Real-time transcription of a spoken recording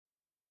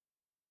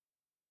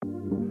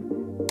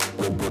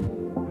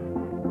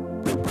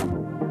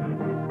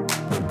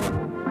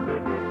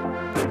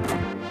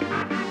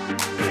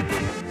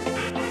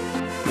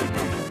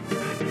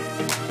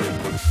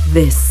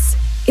This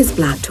is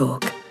Black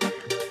Talk,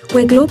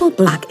 where global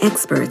Black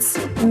experts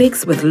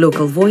mix with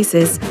local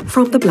voices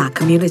from the Black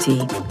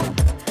community.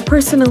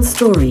 Personal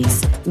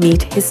stories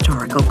meet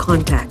historical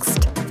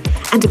context,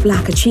 and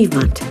Black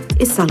achievement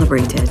is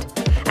celebrated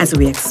as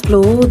we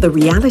explore the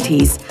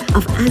realities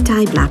of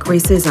anti-Black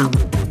racism.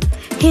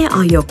 Here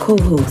are your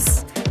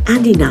co-hosts,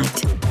 Andy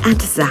Knight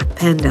and Zach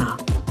Penda.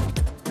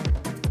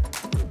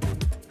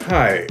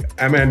 Hi,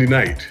 I'm Andy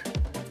Knight.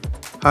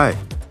 Hi,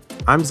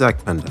 I'm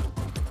Zach Penda.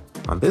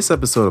 On this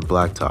episode of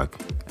Black Talk,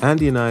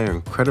 Andy and I are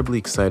incredibly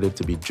excited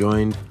to be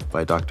joined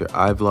by Dr.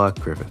 Ivlah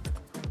Griffith.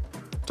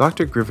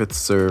 Dr. Griffith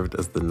served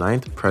as the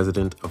 9th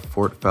president of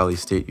Fort Valley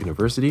State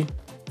University.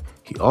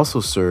 He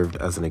also served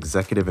as an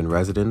executive in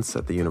residence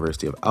at the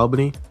University of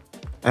Albany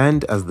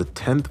and as the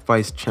 10th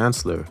vice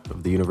chancellor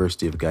of the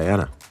University of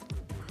Guyana.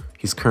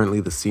 He's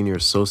currently the senior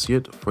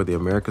associate for the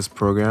Americas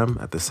program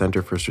at the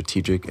Center for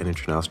Strategic and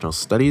International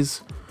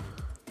Studies.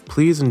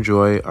 Please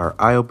enjoy our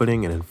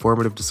eye-opening and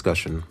informative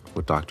discussion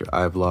with Dr.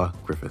 Ivlah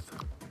Griffith.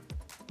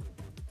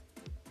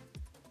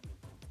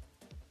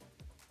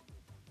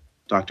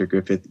 Dr.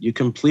 Griffith, you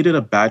completed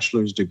a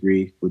bachelor's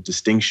degree with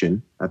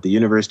distinction at the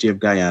University of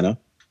Guyana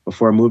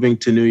before moving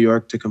to New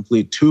York to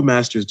complete 2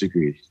 master's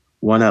degrees,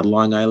 one at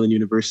Long Island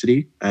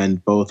University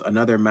and both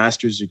another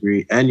master's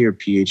degree and your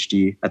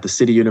PhD at the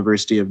City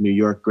University of New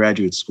York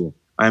Graduate School.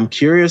 I'm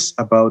curious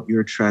about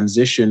your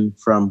transition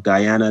from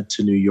Guyana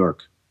to New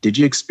York. Did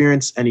you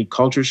experience any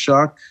culture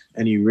shock,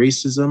 any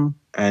racism?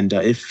 And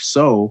if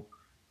so,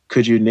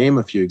 could you name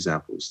a few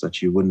examples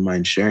that you wouldn't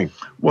mind sharing?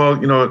 Well,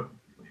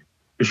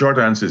 the short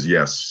answer is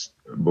yes,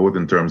 both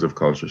in terms of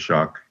culture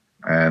shock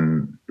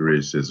and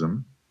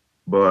racism.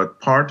 But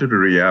part of the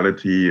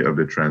reality of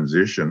the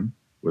transition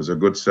was a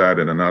good side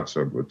and a not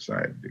so good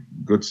side. The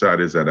good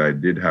side is that I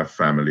did have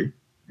family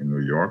in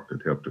New York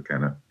that helped to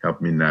kind of help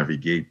me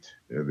navigate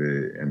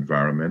the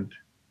environment.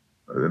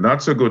 The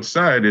not so good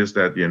side is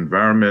that the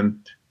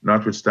environment,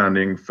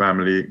 notwithstanding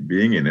family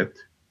being in it,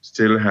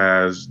 still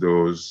has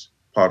those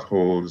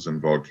potholes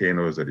and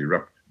volcanoes that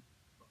erupt.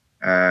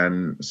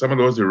 And some of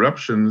those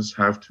eruptions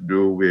have to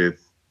do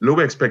with low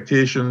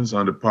expectations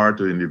on the part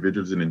of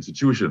individuals and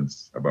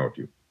institutions about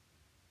you.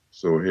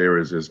 So here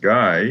is this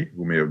guy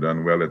who may have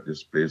done well at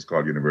this place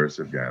called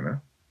University of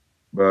Guyana,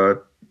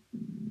 but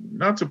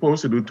not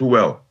supposed to do too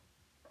well.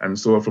 And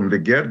so from the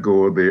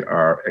get-go, there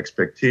are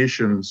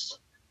expectations.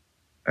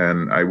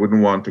 And I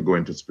wouldn't want to go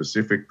into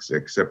specifics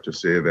except to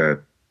say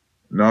that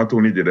not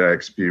only did I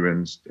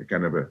experience a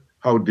kind of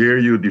how dare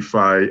you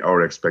defy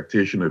our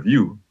expectation of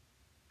you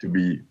to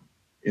be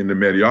in the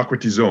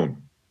mediocrity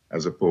zone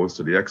as opposed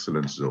to the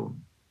excellence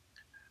zone.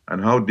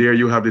 And how dare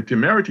you have the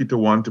temerity to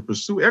want to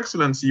pursue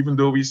excellence even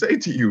though we say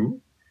to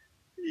you,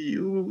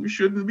 you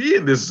shouldn't be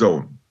in this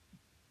zone.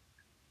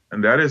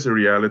 And that is a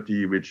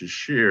reality which is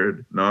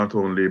shared not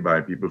only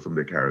by people from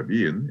the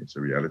Caribbean, it's a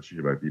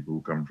reality by people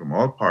who come from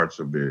all parts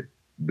of the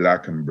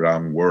Black and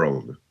brown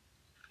world.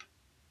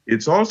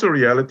 It's also a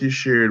reality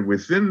shared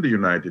within the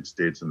United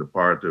States on the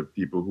part of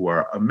people who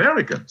are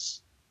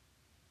Americans.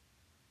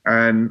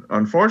 And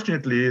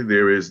unfortunately,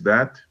 there is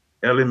that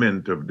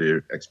element of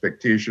their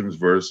expectations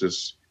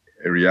versus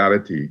a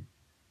reality.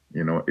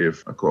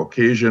 If a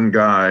Caucasian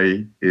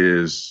guy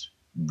is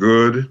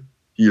good,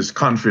 he is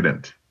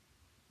confident.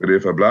 But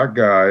if a Black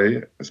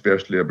guy,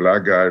 especially a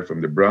Black guy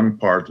from the brown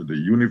part of the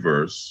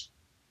universe,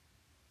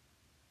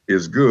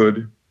 is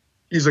good,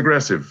 he's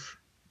aggressive,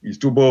 he's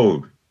too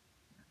bold.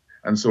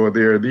 And so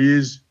there are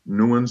these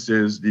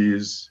nuances,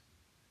 these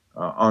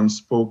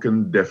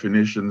unspoken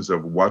definitions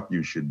of what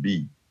you should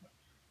be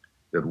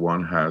that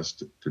one has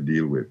to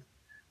deal with.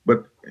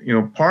 But,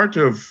 part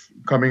of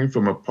coming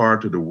from a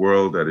part of the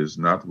world that is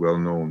not well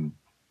known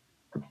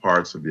to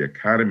parts of the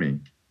academy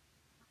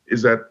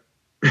is that,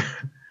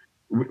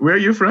 where are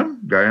you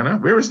from? Guyana?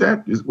 Where is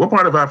that? What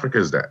part of Africa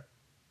is that?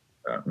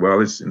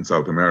 Well, it's in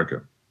South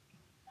America.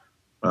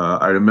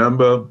 I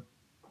remember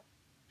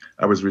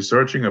I was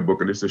researching a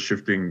book, and this is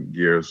shifting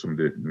gears from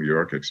the New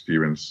York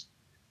experience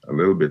a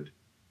little bit.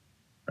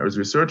 I was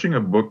researching a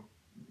book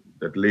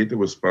that later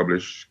was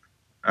published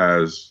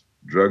as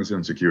Drugs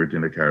and Security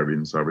in the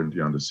Caribbean,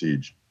 Sovereignty Under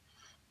Siege.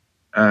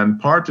 And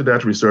part of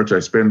that research, I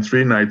spent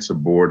 3 nights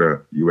aboard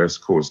a U.S.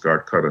 Coast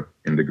Guard cutter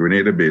in the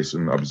Grenada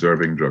Basin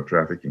observing drug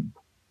trafficking.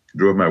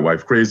 Drove my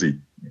wife crazy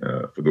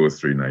for those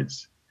 3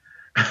 nights.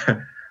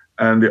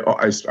 And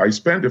I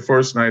spent the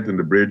first night in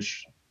the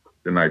bridge,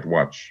 the night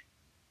watch.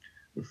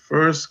 The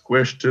first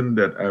question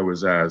that I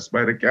was asked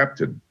by the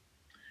captain,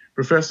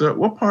 Professor,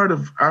 what part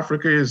of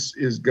Africa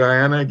is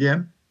Guyana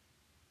again?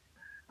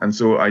 And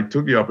so I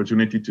took the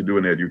opportunity to do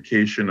an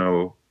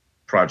educational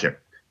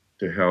project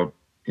to help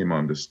him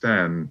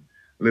understand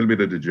a little bit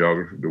of the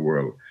geography of the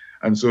world.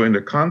 And so in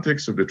the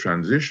context of the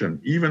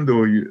transition, even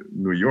though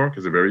New York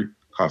is a very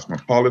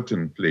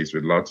cosmopolitan place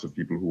with lots of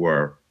people who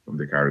are from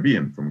the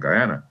Caribbean, from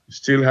Guyana,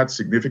 still had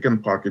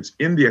significant pockets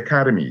in the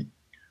academy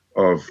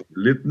of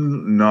little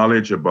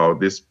knowledge about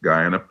this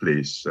Guyana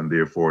place, and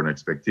therefore an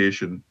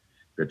expectation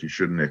that you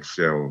shouldn't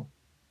excel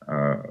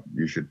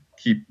You should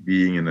keep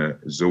being in a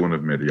zone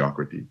of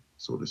mediocrity,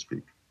 so to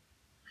speak.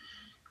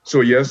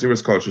 So yes, there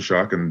was culture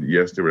shock, and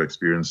yes, there were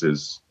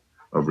experiences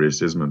of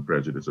racism and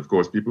prejudice. Of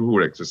course, people who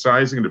were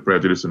exercising the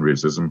prejudice and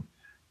racism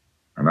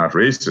are not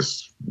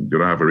racist. They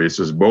don't have a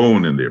racist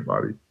bone in their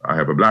body. I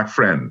have a black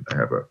friend. I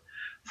have a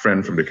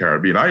friend from the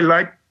Caribbean. I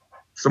like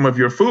some of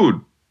your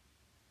food.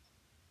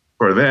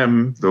 For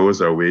them,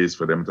 those are ways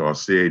for them to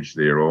assuage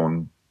their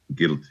own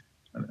guilt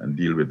and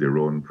deal with their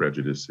own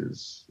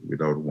prejudices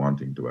without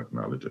wanting to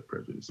acknowledge that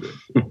prejudice.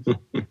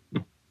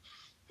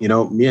 You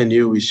know, me and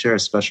you, we share a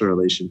special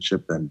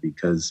relationship then,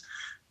 because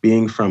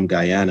being from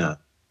Guyana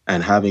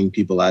and having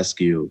people ask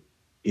you,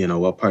 you know,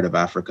 what part of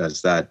Africa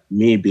is that?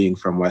 Me being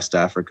from West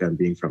Africa and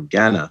being from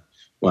Ghana,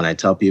 when I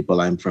tell people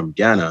I'm from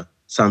Ghana,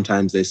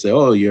 sometimes they say,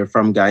 oh, you're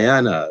from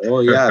Guyana. Oh,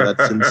 yeah,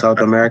 that's in South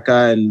America.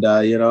 And,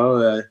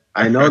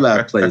 I know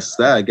that place,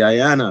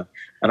 Guyana.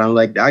 And I'm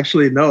like,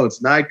 actually, no,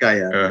 it's not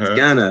Guyana. It's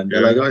Ghana. And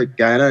they're like,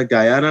 oh,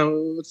 Guyana,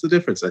 what's the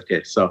difference?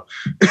 Okay, so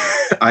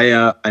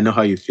I know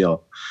how you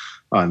feel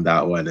on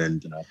that one.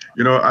 And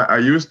I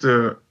used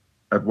to,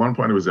 at one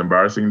point, it was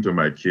embarrassing to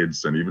my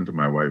kids and even to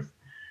my wife.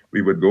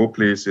 We would go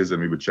places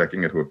and we were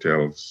checking at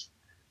hotels,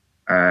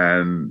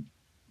 and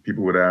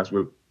people would ask,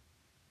 well,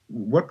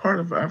 what part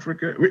of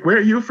Africa? Where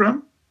are you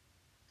from?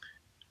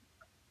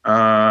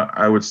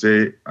 I would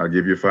say, I'll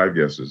give you 5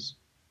 guesses.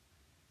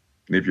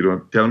 And if you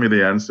don't tell me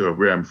the answer of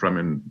where I'm from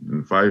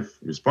in 5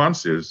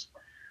 responses,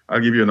 I'll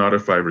give you another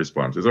 5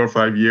 responses, or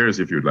 5 years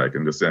if you'd like,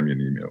 and just send me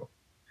an email.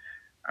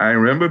 I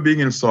remember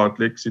being in Salt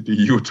Lake City,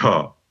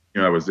 Utah.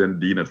 I was then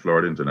dean at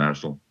Florida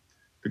International.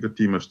 Took a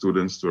team of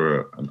students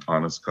to an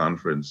honors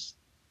conference.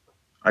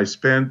 I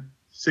spent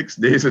 6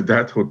 days at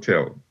that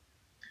hotel.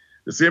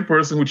 The same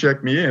person who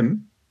checked me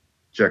in,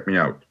 checked me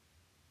out.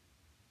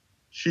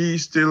 She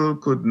still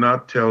could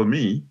not tell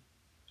me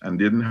and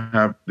didn't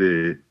have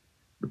the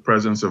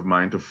presence of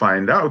mind to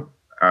find out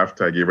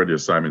after I gave her the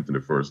assignment in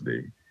the first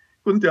day.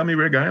 Couldn't tell me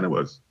where Guyana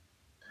was.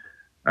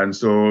 And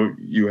so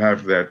you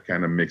have that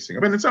kind of mixing.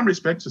 I mean, in some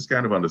respects, it's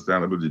kind of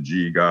understandable, the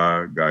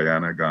Giga,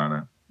 Guyana,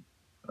 Ghana.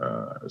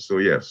 So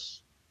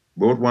yes,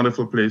 both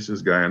wonderful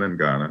places, Guyana and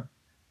Ghana,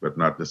 but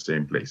not the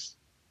same place.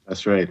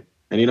 That's right.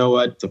 And you know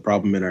what? The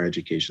problem in our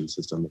education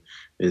system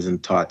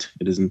isn't taught.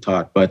 It isn't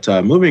taught. But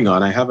moving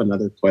on, I have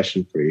another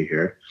question for you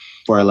here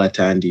before I let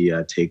Andy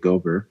take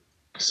over.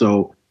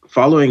 So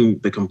following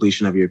the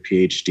completion of your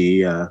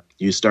PhD,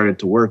 you started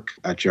to work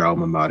at your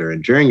alma mater.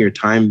 And during your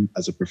time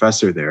as a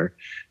professor there,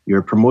 you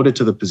were promoted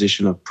to the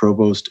position of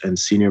provost and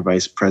senior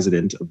vice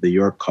president of the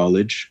York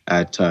College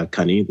at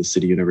CUNY, the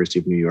City University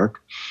of New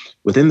York.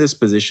 Within this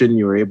position,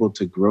 you were able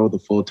to grow the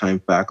full-time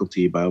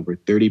faculty by over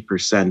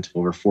 30%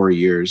 over 4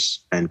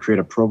 years and create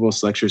a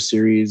provost lecture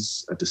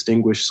series, a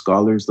distinguished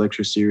scholars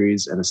lecture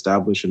series, and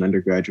establish an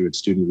undergraduate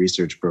student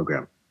research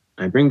program.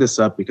 I bring this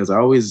up because I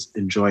always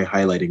enjoy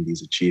highlighting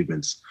these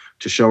achievements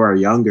to show our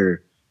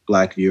younger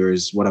Black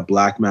viewers what a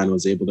Black man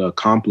was able to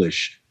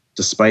accomplish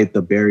despite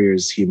the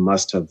barriers he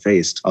must have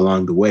faced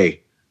along the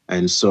way.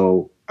 And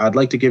so I'd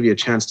like to give you a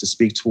chance to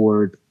speak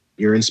toward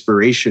your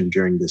inspiration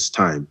during this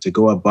time to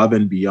go above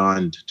and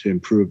beyond to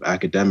improve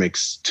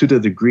academics to the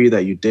degree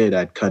that you did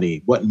at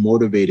CUNY. What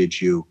motivated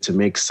you to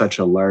make such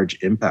a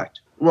large impact?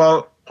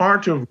 Well,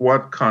 part of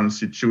what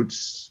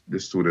constitutes the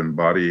student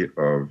body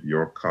of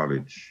York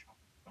College,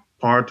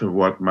 part of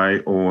what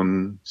my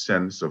own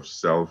sense of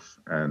self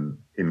and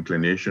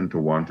inclination to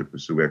want to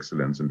pursue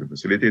excellence and to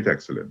facilitate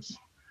excellence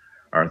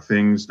are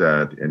things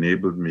that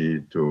enabled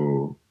me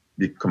to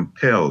be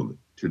compelled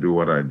to do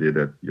what I did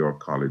at York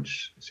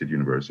College, City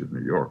University of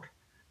New York.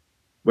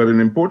 But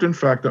an important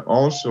factor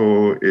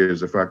also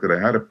is the fact that I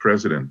had a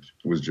president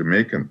who was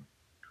Jamaican,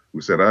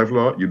 who said,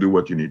 Ivelaw, you do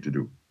what you need to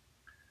do.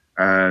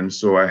 And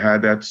so I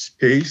had that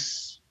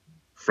space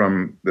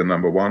from the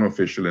number one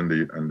official in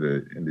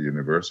the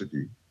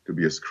university to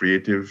be as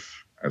creative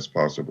as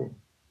possible.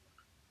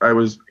 I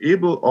was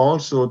able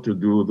also to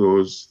do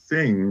those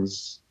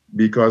things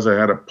because I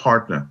had a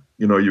partner.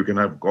 You can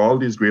have all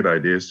these great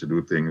ideas to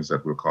do things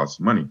that will cost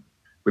money.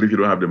 But if you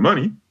don't have the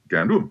money, you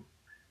can't do them.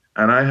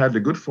 And I had the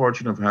good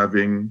fortune of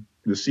having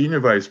the senior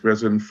vice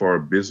president for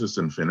business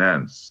and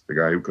finance, the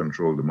guy who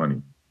controlled the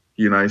money.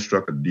 He and I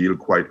struck a deal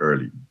quite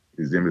early.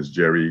 His name is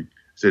Jerry. I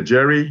said,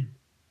 Jerry,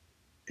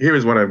 here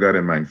is what I've got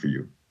in mind for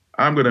you.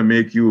 I'm going to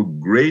make you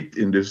great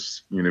in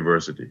this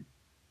university.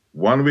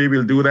 One way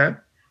we'll do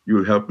that,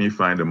 you'll help me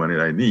find the money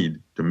I need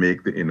to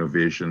make the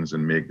innovations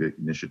and make the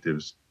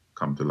initiatives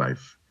come to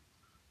life.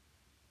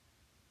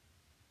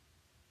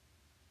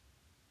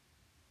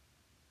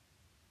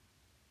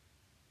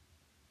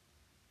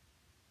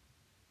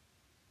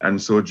 And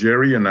so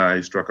Jerry and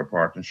I struck a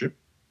partnership.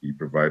 He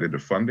provided the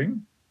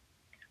funding.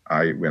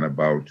 I went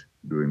about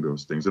doing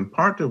those things. And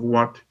part of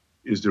what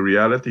is the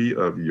reality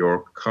of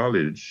York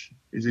College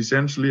is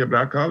essentially a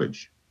Black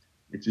college.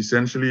 It's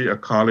essentially a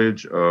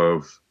college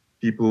of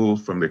people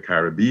from the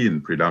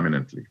Caribbean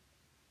predominantly.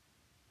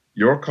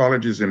 York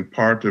College is in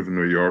part of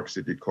New York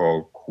City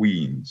called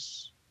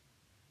Queens.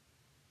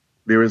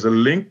 There is a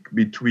link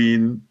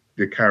between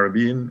the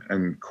Caribbean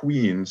and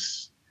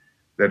Queens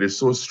that is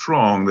so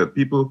strong that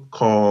people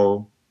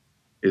call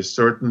a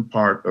certain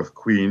part of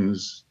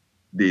Queens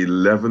the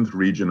 11th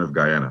region of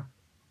Guyana.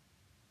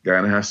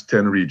 Guyana has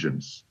 10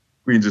 regions.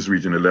 Queens is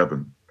region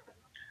 11.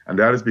 And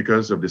that is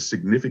because of the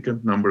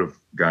significant number of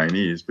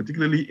Guyanese,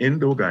 particularly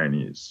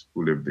Indo-Guyanese,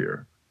 who live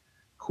there.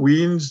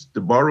 Queens,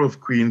 the borough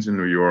of Queens in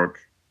New York,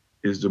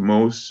 is the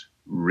most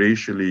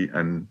racially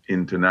and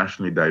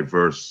internationally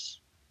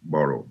diverse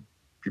borough.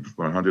 People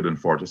from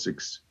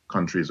 146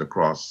 countries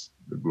across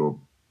the globe.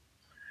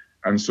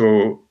 And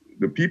so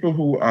the people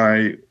who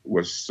I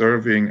was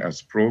serving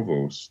as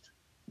provost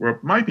were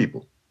my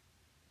people.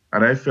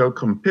 And I felt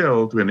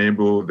compelled to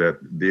enable that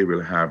they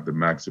will have the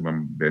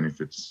maximum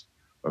benefits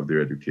of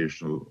their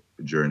educational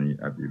journey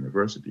at the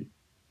university.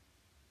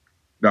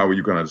 Now,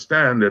 you can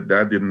understand that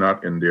that did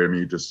not endear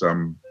me to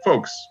some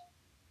folks.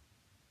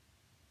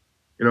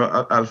 You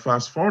know, I'll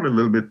fast forward a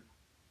little bit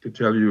to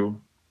tell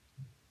you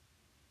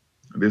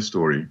this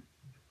story.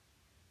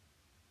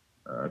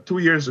 2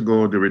 years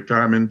ago, the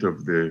retirement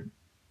of the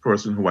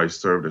person who I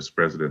served as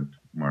president,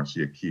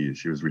 Marcia Keyes,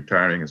 she was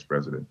retiring as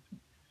president.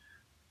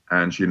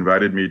 And she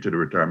invited me to the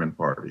retirement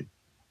party.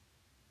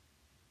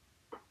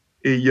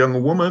 A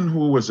young woman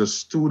who was a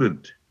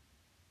student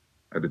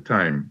at the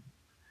time,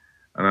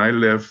 and I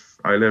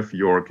left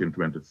York in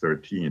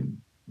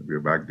 2013. We were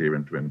back there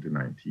in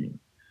 2019.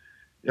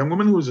 A young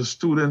woman who was a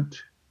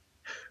student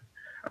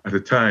at the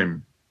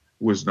time,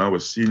 who was now a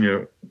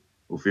senior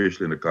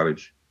official in the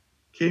college,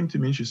 came to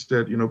me and she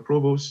said, you know,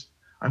 Provost,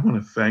 I want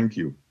to thank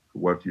you for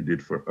what you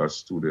did for us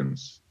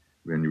students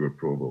when you were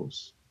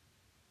provost.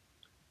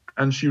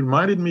 And she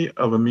reminded me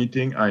of a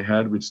meeting I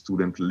had with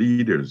student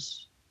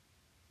leaders.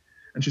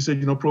 And she said,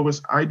 you know,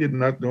 Provost, I did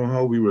not know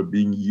how we were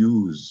being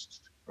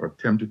used or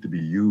attempted to be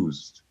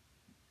used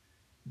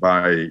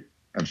by,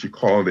 and she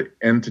called the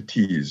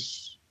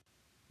entities,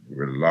 they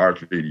were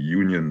largely the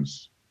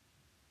unions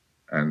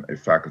and a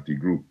faculty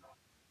group.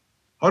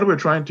 How they were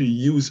trying to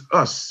use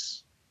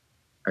us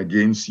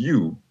against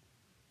you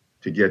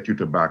to get you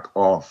to back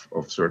off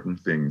of certain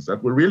things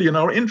that were really in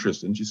our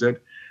interest. And she said,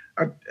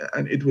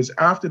 and it was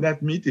after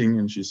that meeting,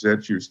 and she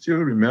said she still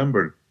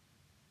remembered,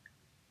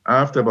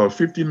 after about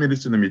 15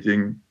 minutes in the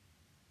meeting,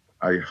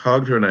 I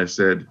hugged her and I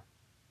said,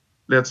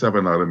 let's have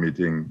another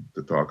meeting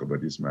to talk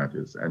about these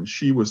matters. And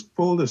she was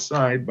pulled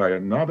aside by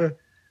another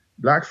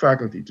Black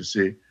faculty to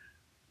say,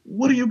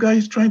 what are you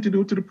guys trying to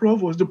do to the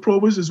provost? The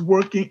provost is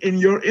working in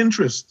your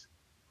interest.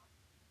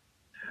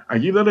 I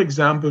give that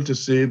example to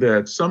say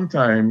that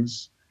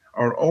sometimes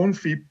our own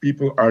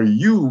people are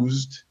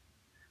used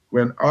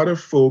when other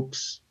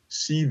folks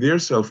see their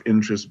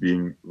self-interest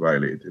being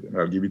violated. And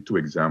I'll give you two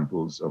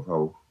examples of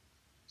how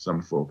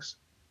some folks.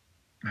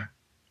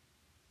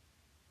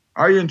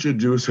 I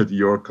introduced at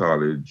your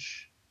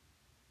college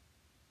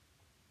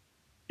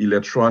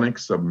electronic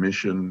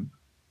submission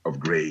of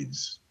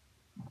grades.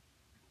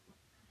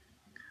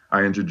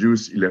 I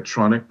introduced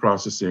electronic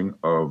processing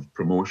of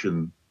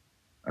promotion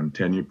and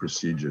tenure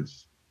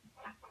procedures.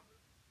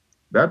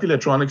 That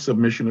electronic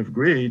submission of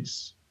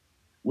grades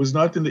was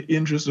not in the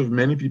interest of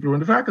many people in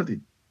the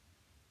faculty.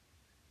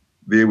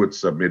 They would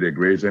submit their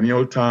grades any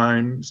old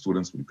time,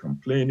 students would be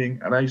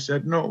complaining, and I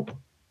said, no.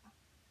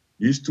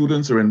 These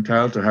students are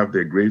entitled to have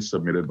their grades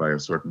submitted by a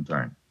certain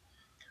time.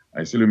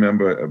 I still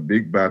remember a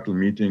big battle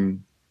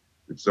meeting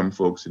with some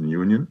folks in the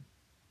union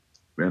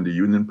when the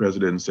union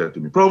president said to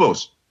me,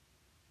 Provost,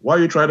 why are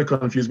you trying to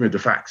confuse me with the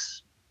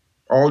facts?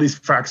 All these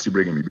facts you're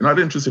bringing me, you're not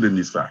interested in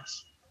these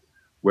facts.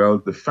 Well,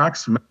 the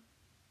facts matter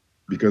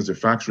because the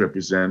facts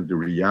represent the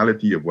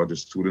reality of what the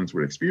students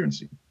were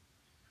experiencing.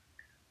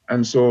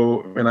 And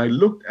so when I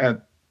looked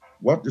at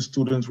what the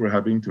students were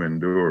having to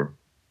endure,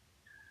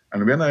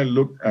 and when I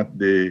looked at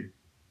the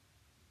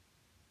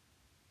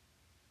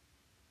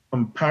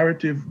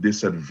comparative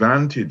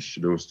disadvantage to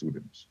those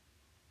students,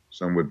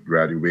 some would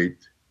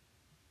graduate,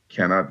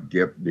 cannot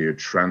get their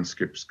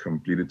transcripts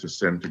completed to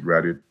send to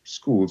graduate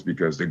schools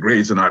because the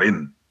grades are not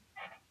in.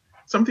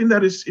 Something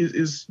that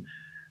is,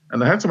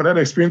 and I had some of that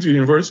experience at the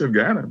University of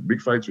Guyana,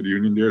 big fights with the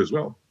union there as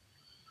well.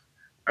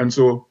 And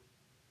so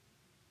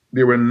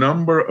there were a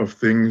number of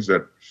things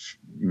that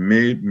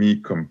made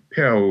me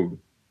compelled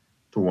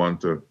to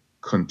want to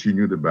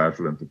continue the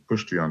battle and to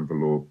push the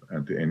envelope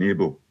and to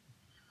enable,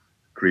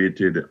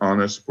 created the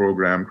honors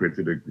program,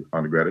 created the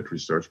undergraduate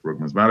research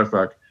program. As a matter of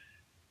fact,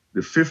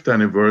 the 5th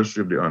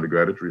anniversary of the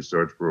undergraduate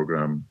research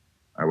program,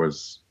 I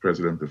was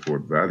president of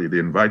Fort Valley. They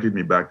invited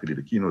me back to be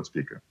the keynote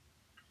speaker.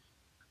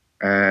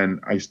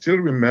 And I still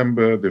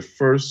remember the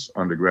first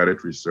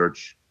undergraduate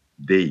research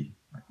day.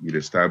 We'd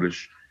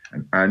established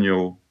an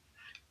annual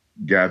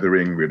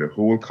gathering where the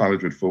whole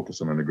college would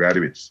focus on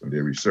undergraduates and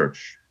their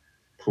research,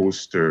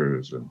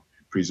 posters and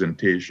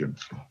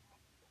presentations. A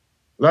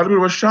lot of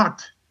people were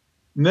shocked.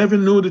 Never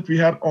knew that we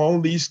had all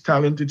these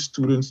talented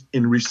students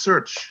in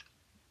research.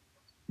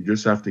 You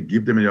just have to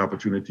give them the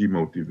opportunity,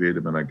 motivate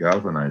them, and I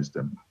galvanize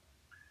them.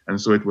 And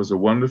so it was a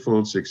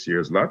wonderful 6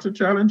 years, lots of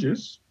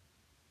challenges.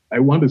 I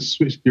want to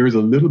switch gears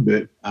a little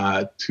bit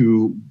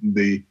to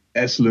the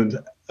excellent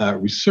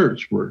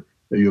research work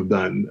that you have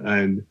done.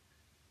 And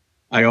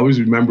I always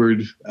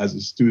remembered as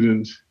a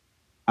student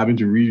having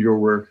to read your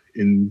work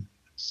in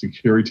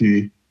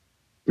security,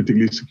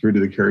 particularly security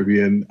of the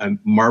Caribbean, and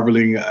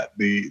marveling at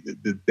the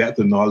depth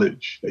of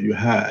knowledge that you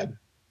had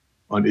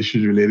on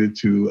issues related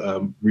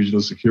to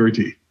regional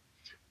security.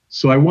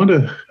 So I want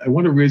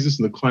to raise this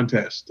in the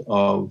context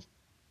of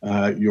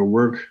your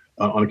work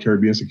on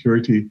Caribbean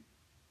security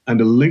and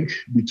the link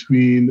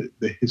between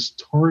the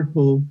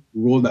historical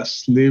role that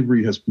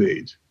slavery has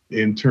played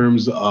in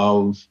terms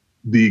of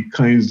the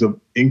kinds of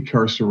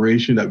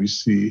incarceration that we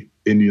see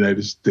in the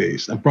United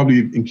States and probably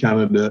in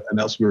Canada and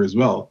elsewhere as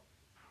well,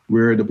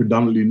 where the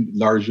predominantly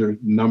larger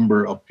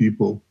number of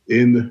people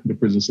in the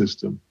prison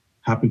system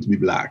happen to be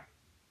Black.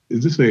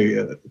 Is this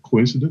a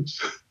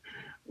coincidence?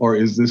 Or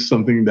is this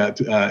something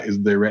that is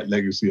the direct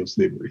legacy of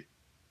slavery?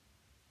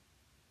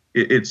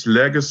 It's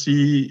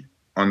legacy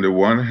on the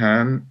one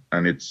hand,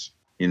 and its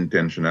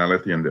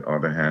intentionality on the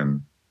other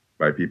hand,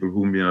 by people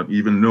who may not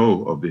even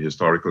know of the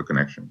historical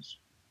connections.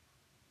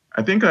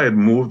 I think I had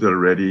moved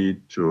already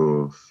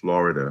to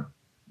Florida,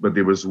 but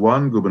there was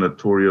one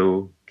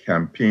gubernatorial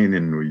campaign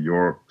in New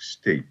York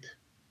State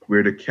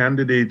where the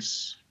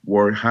candidates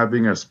were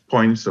having as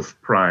points of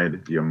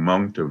pride the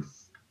amount of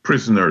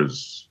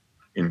prisoners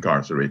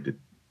incarcerated.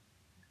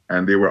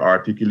 And they were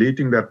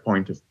articulating that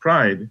point of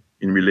pride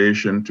in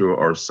relation to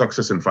our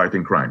success in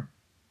fighting crime.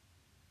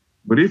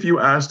 But if you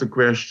ask the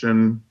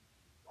question,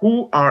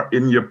 who are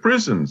in your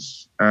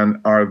prisons and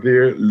are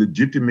they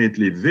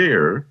legitimately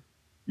there,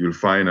 you'll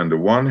find on the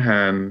one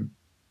hand,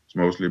 it's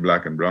mostly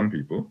Black and brown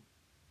people.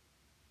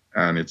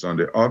 And it's on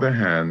the other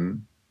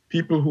hand,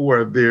 people who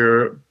are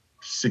there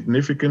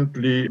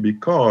significantly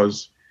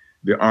because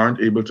they aren't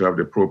able to have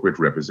the appropriate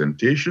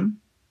representation,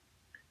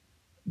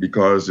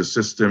 because the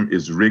system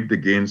is rigged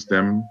against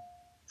them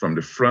from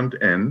the front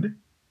end.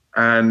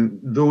 And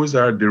those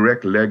are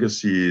direct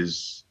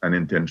legacies and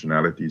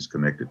intentionalities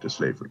connected to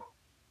slavery.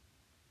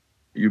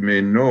 You may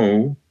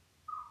know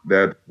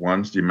that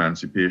once the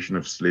emancipation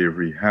of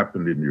slavery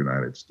happened in the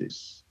United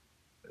States,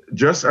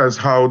 just as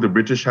how the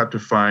British had to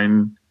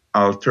find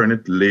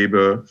alternate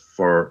labor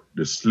for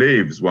the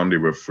slaves when they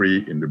were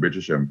free in the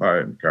British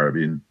Empire in the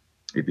Caribbean,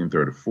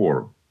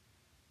 1834.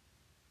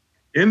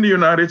 In the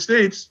United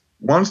States,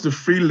 once the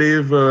free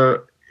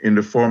labor in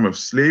the form of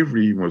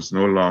slavery was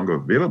no longer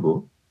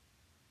available,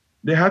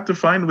 they had to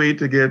find a way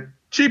to get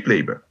cheap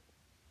labor.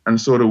 And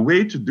so the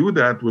way to do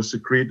that was to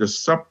create a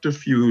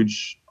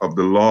subterfuge of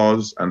the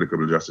laws and the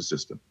criminal justice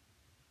system.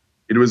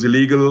 It was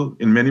illegal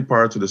in many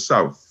parts of the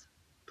South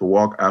to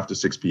walk after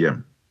 6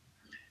 p.m.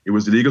 It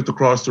was illegal to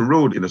cross the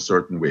road in a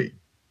certain way.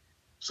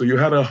 So you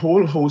had a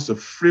whole host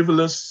of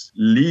frivolous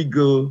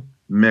legal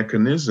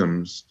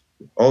mechanisms,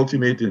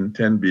 ultimate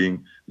intent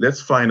being,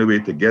 let's find a way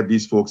to get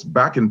these folks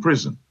back in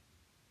prison,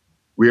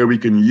 where we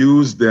can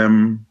use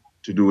them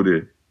to do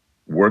the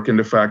work in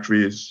the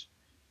factories,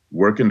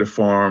 work in the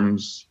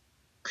farms,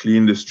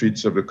 clean the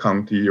streets of the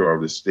county or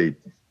of the state.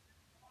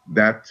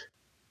 That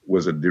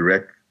was a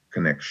direct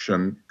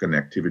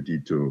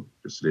connectivity to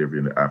slavery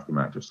and the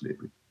aftermath of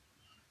slavery.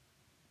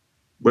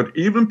 But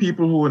even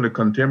people who in the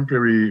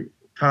contemporary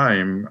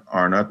time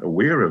are not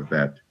aware of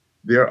that,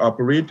 they are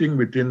operating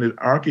within the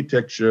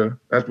architecture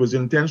that was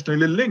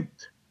intentionally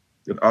linked,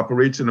 that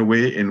operates in a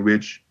way in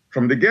which,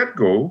 from the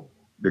get-go,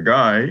 the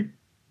guy,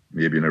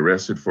 maybe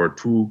arrested for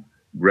 2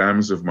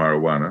 grams of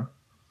marijuana,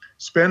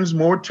 spends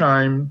more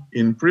time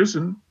in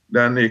prison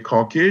than a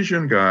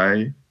Caucasian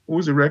guy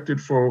who's arrested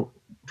for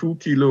 2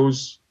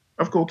 kilos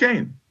of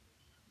cocaine.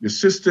 The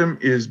system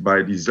is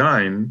by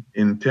design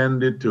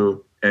intended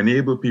to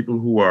enable people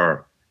who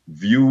are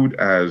viewed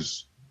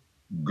as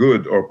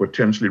good or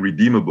potentially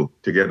redeemable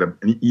to get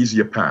an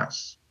easier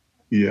pass.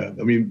 Yeah,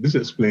 I mean, this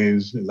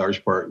explains in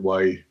large part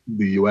why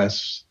the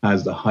US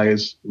has the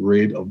highest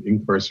rate of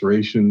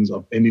incarcerations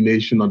of any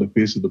nation on the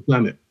face of the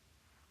planet.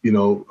 You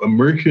know,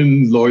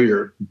 American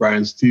lawyer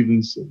Brian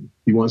Stevenson,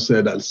 he once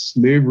said that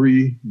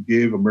slavery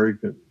gave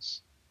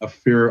Americans a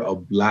fear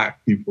of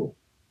Black people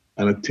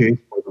and a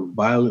taste for the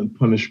violent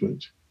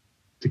punishment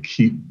to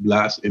keep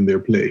Blacks in their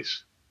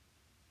place.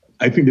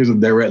 I think there's a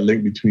direct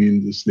link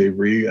between the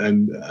slavery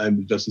and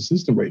the justice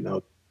system right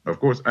now. Of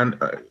course, and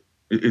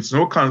it's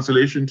no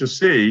consolation to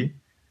say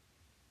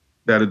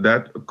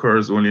that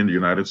occurs only in the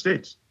United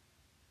States.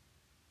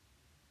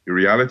 The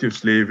reality of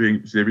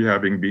slavery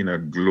having been a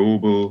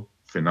global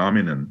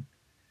phenomenon,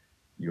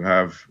 you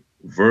have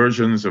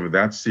versions of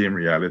that same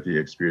reality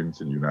experienced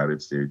in the United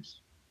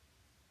States,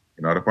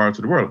 in other parts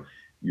of the world.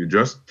 You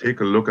just take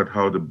a look at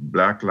how the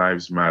Black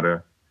Lives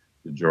Matter,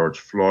 the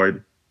George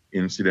Floyd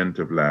incident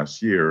of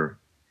last year,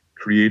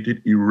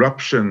 created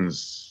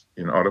eruptions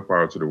in other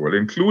parts of the world,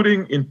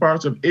 including in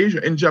parts of Asia,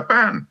 in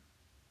Japan,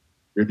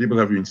 where people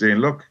have been saying,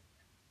 look,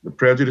 the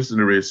prejudice and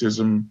the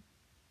racism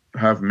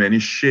have many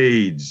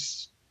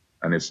shades,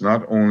 and it's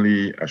not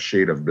only a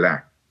shade of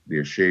Black,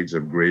 there are shades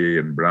of gray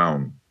and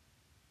brown.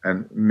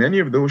 And many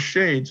of those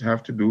shades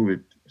have to do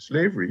with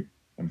slavery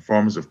and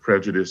forms of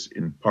prejudice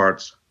in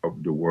parts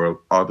of the world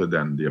other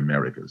than the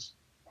Americas.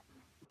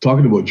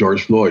 talking about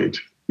George Floyd,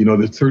 the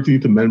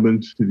 13th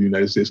Amendment to the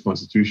United States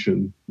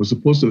Constitution was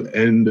supposed to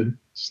end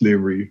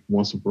slavery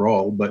once and for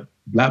all, but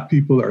Black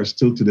people are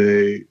still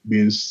today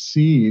being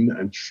seen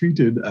and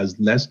treated as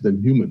less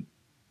than human.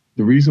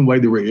 The reason why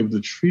they were able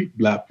to treat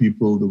Black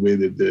people the way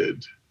they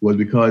did was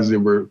because they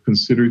were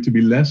considered to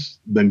be less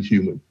than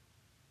human.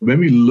 When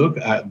we look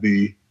at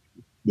the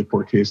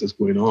court case that's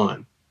going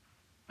on,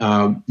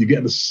 you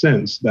get the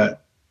sense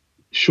that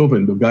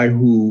Chauvin, the guy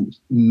who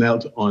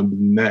knelt on the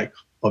neck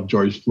of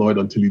George Floyd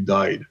until he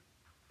died,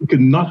 he could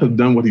not have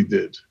done what he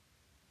did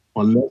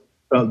unless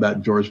he felt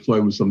that George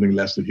Floyd was something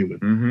less than human.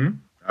 Mm-hmm.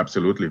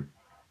 Absolutely.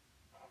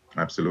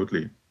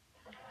 Absolutely.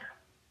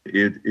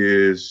 It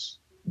is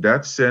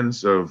that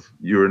sense of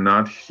you're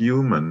not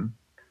human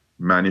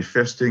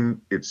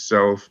manifesting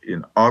itself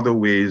in other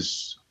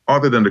ways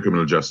other than the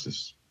criminal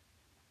justice.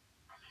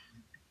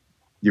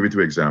 Give you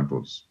two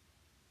examples.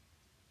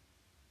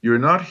 You're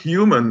not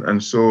human,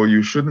 and so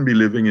you shouldn't be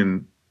living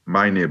in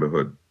my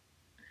neighborhood.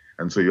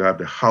 And so you have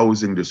the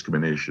housing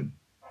discrimination.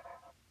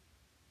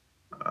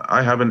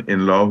 I have an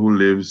in-law who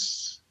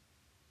lives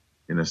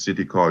in a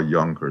city called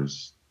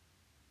Yonkers.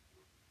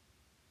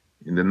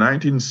 In the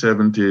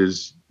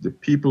 1970s, the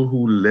people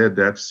who led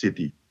that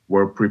city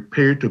were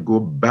prepared to go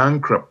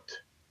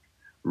bankrupt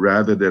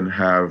rather than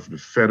have the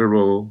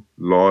federal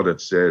law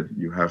that said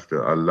you have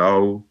to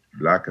allow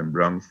Black and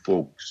brown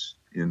folks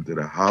into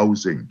the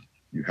housing.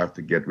 You have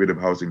to get rid of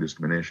housing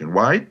discrimination.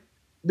 Why?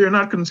 They're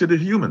not considered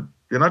human.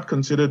 They're not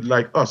considered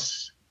like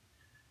us.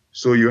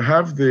 So you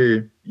have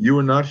you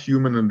are not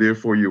human, and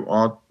therefore you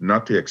ought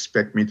not to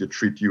expect me to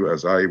treat you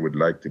as I would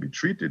like to be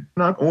treated.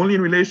 Not only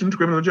in relation to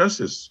criminal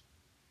justice,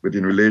 but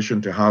in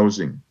relation to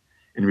housing,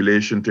 in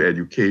relation to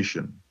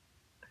education.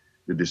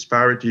 The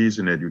disparities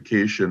in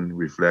education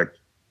reflect,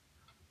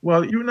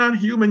 well, you're not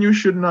human. You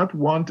should not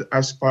want to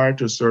aspire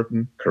to a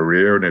certain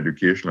career and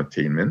educational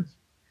attainment.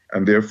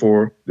 And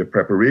therefore, the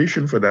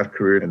preparation for that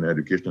career and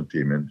educational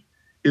attainment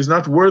is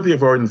not worthy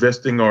of our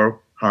investing our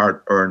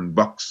hard-earned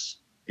bucks,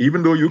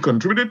 even though you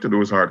contributed to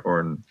those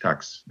hard-earned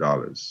tax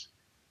dollars.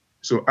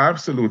 So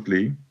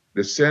absolutely,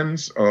 the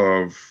sense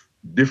of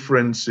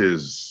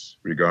differences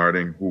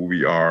regarding who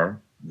we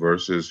are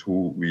versus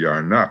who we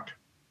are not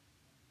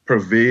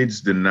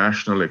pervades the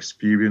national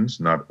experience,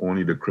 not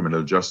only the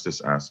criminal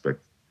justice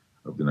aspect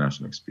of the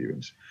national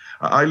experience.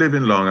 I live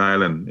in Long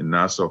Island in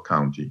Nassau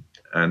County,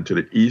 and to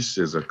the east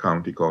is a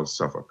county called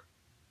Suffolk.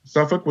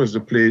 Suffolk was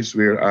the place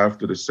where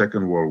after the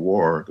Second World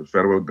War, the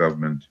federal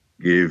government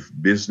gave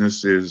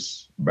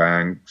businesses,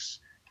 banks,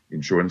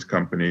 insurance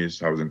companies,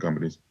 housing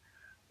companies,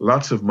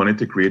 lots of money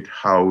to create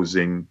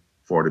housing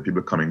for the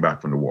people coming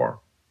back from the war,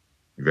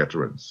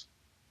 veterans.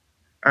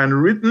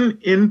 And written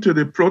into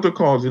the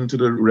protocols, into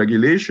the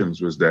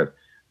regulations was that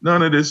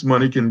none of this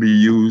money can be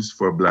used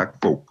for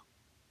Black folk.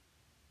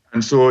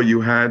 And so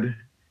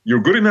you're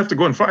good enough to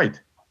go and fight.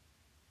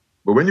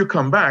 But when you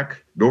come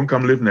back, don't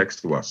come live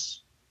next to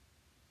us.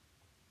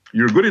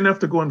 You're good enough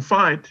to go and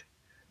fight,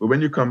 but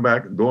when you come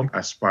back, don't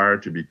aspire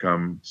to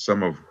become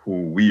some of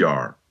who we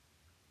are,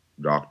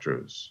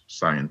 doctors,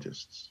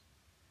 scientists.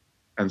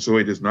 And so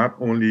it is not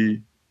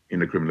only in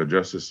the criminal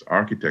justice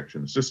architecture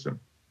and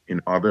system.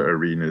 In other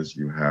arenas,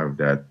 you have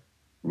that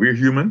we're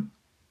human.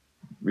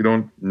 We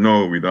don't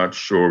know, we're not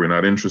sure, we're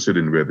not interested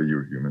in whether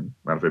you're human.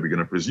 Matter of fact, we're going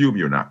to presume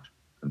you're not.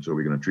 And so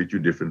we're going to treat you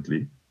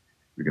differently.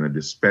 We're going to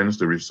dispense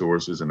the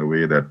resources in a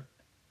way that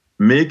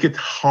make it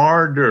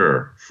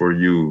harder for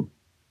you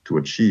to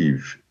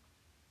achieve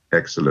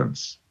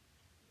excellence.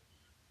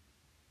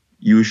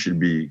 You should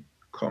be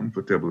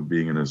comfortable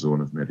being in a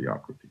zone of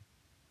mediocrity.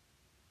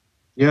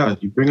 Yeah,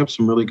 you bring up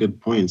some really good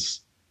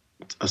points,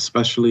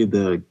 especially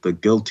the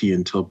guilty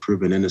until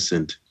proven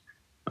innocent.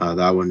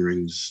 That one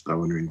rings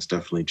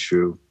definitely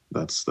true.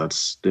 That's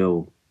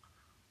still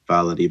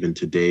valid even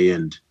today.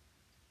 And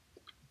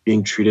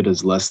being treated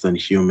as less than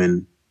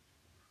human,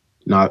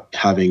 not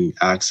having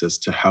access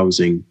to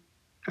housing.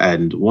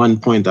 And one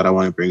point that I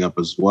want to bring up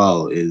as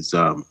well is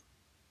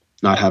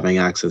not having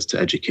access to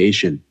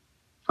education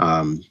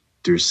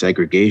through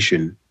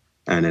segregation.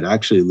 And it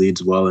actually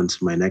leads well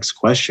into my next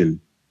question.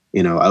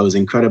 I was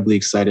incredibly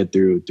excited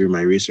through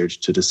my research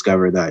to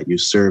discover that you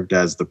served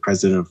as the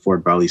president of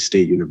Fort Valley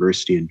State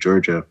University in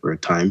Georgia for a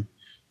time.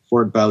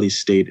 Fort Valley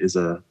State is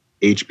a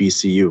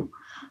HBCU.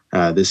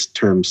 This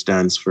term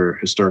stands for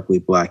Historically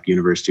Black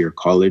University or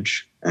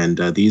College. And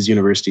these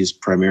universities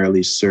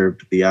primarily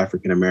served the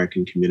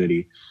African-American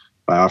community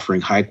by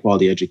offering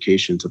high-quality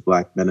education to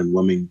Black men and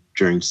women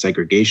during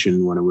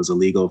segregation when it was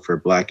illegal for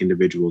Black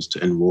individuals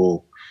to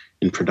enroll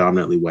in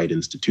predominantly white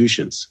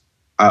institutions.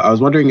 I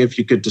was wondering if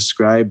you could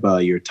describe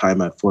your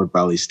time at Fort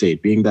Valley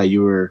State, being that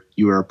you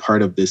were a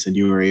part of this and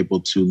you were able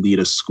to lead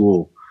a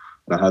school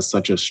that has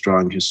such a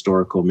strong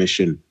historical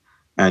mission.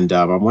 And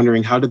I'm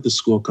wondering, how did the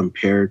school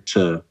compare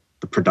to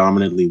the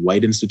predominantly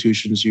white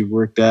institutions you've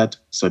worked at,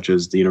 such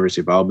as the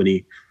University of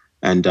Albany,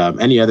 and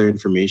any other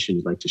information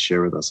you'd like to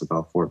share with us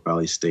about Fort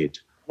Valley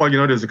State? Well,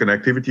 there's a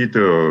connectivity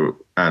to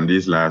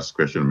Andy's last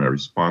question, my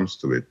response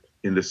to it,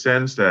 in the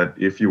sense that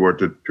if you were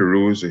to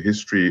peruse the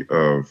history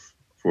of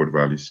Fort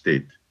Valley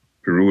State.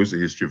 Peru is the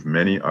history of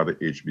many other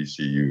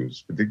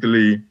HBCUs,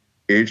 particularly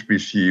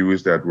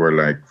HBCUs that were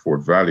like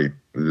Fort Valley,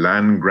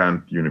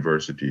 land-grant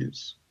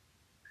universities.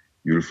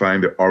 You'll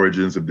find the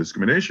origins of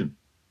discrimination.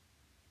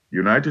 The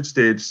United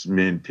States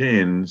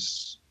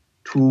maintains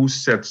two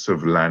sets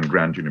of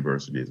land-grant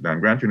universities.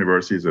 Land-grant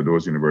universities are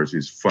those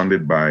universities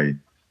funded by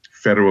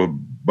federal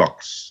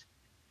bucks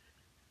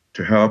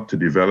to help to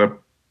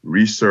develop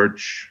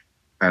research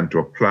and to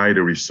apply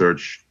the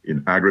research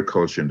in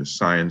agriculture, in the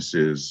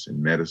sciences,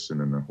 in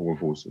medicine, and a whole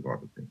host of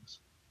other things.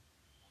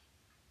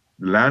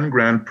 The land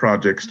grant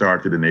project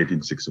started in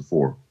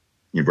 1864,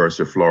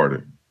 University of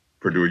Florida,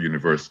 Purdue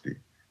University,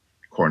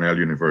 Cornell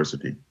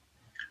University,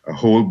 a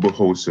whole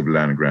host of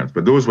land grants.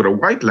 But those were the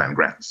white land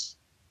grants.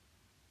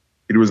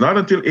 It was not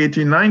until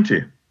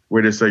 1890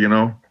 where they said,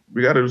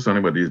 we got to do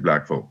something about these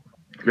black folk.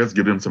 Let's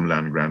give them some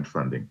land grant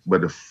funding.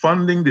 But the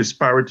funding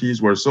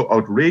disparities were so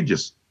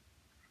outrageous.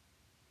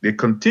 They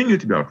continue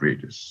to be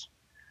outrageous.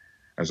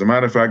 As a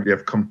matter of fact, they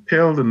have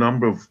compelled a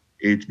number of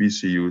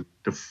HBCUs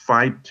to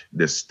fight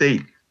the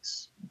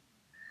states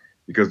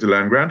because the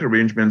land grant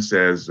arrangement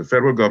says the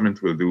federal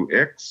government will do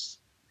X,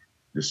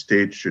 the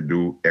state should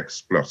do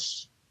X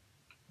plus.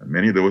 And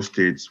many of those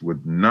states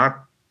would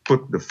not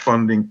put the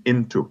funding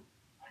into.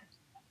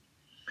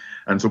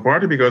 And so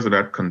partly because of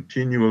that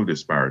continual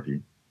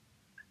disparity,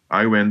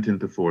 I went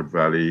into Fort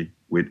Valley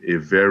with a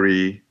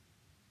very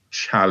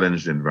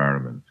challenged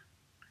environment.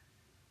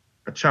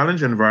 A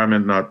challenged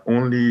environment not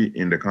only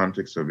in the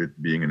context of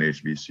it being an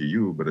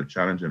HBCU, but a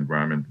challenged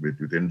environment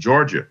within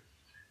Georgia,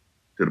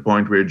 to the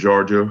point where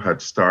Georgia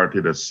had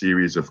started a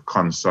series of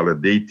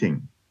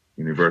consolidating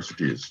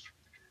universities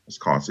as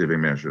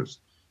cost-saving measures.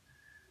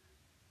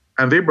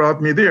 And they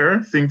brought me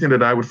there thinking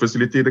that I would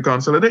facilitate the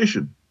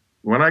consolidation.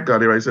 When I got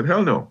there, I said,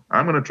 hell no,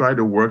 I'm going to try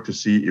to work to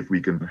see if we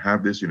can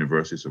have this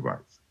university survive.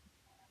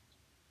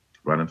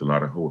 Ran into a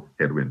lot of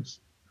headwinds.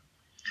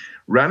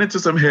 Ran into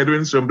some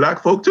headwinds from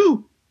black folk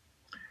too,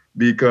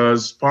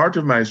 because part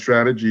of my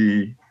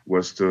strategy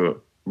was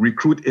to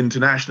recruit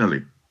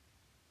internationally.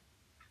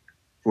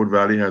 Fort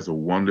Valley has a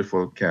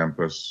wonderful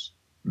campus,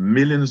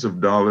 millions of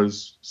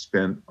dollars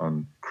spent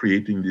on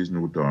creating these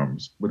new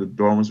dorms, but the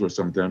dorms were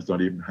sometimes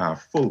not even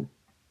half full.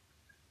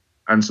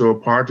 And so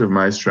part of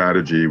my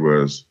strategy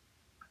was,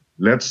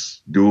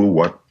 let's do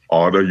what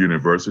other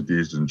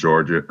universities in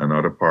Georgia and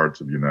other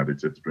parts of the United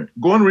States do.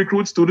 Go and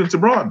recruit students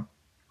abroad.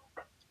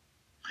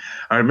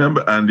 I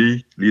remember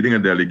Andy leading a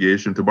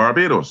delegation to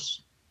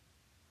Barbados.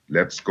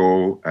 Let's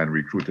go and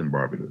recruit in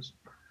Barbados.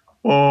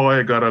 Oh,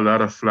 I got a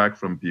lot of flack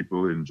from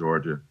people in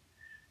Georgia.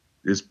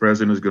 This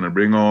president is going to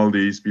bring all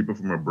these people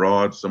from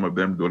abroad. Some of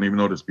them don't even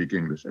know to speak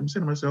English. I'm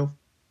saying to myself,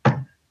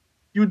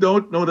 you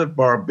don't know that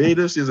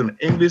Barbados is an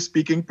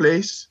English-speaking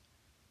place?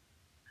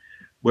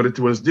 But it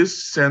was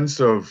this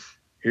sense of,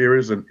 here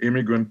is an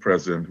immigrant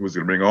president who's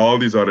going to bring all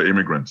these other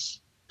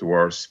immigrants to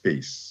our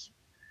space.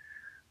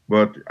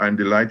 But I'm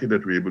delighted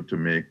that we're able to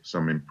make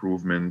some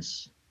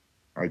improvements.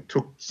 I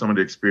took some of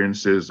the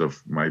experiences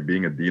of my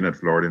being a dean at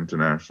Florida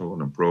International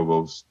and a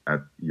provost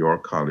at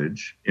York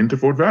College into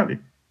Fort Valley.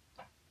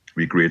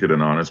 We created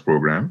an honors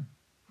program.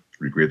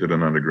 We created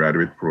an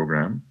undergraduate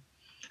program.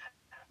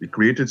 We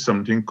created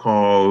something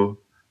called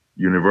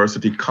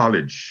University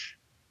College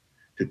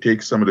to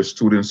take some of the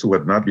students who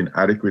had not been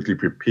adequately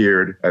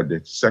prepared at the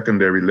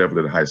secondary level,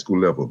 at the high school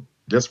level.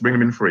 Just bring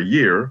them in for a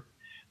year,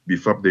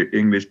 beef up their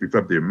English, beef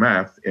up their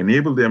math,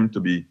 enable them to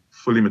be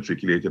fully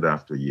matriculated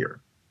after a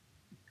year.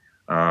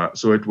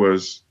 So it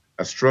was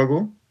a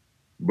struggle,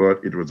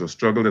 but it was a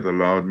struggle that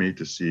allowed me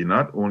to see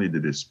not only the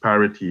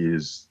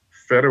disparities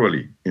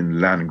federally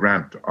in land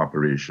grant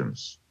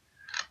operations,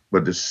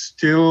 but the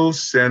still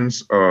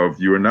sense of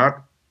you're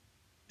not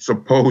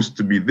supposed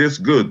to be this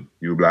good,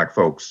 you black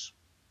folks.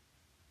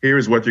 Here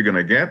is what you're going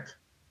to get.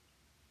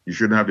 You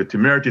shouldn't have the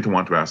temerity to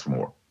want to ask for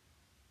more.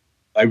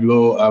 I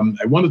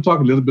want to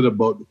talk a little bit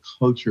about the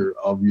culture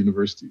of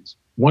universities.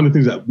 One of the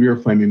things that we are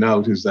finding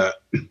out is that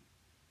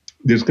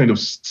there's kind of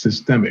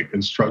systemic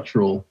and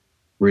structural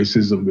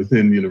racism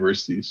within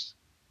universities.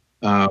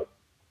 A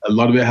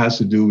lot of it has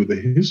to do with the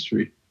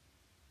history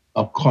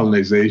of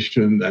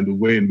colonization and the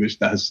way in which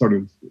that has sort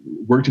of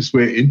worked its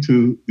way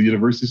into the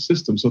university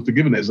system. So to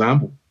give an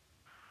example,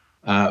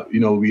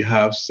 we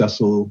have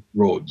Cecil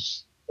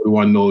Rhodes.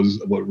 Everyone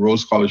knows about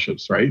Rhodes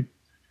scholarships, right?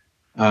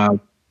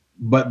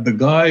 But the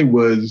guy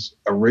was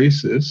a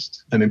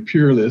racist, an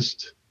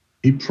imperialist.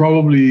 He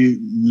probably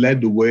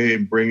led the way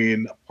in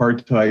bringing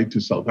apartheid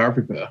to South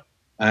Africa.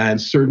 And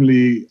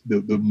certainly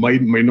the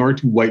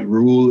minority white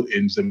rule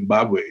in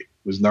Zimbabwe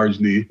was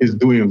largely his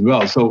doing as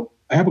well. So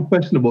I have a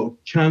question about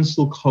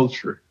cancel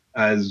culture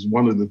as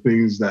one of the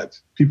things that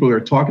people are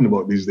talking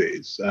about these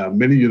days.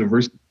 Many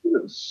university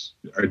students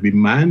are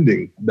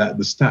demanding that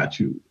the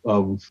statue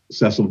of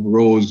Cecil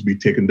Rhodes be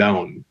taken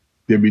down.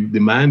 They'll be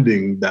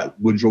demanding that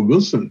Woodrow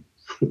Wilson,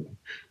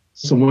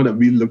 someone that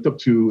we looked up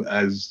to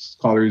as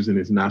scholars in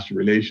international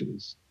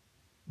relations,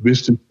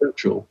 Winston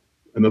Churchill,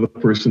 another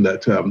person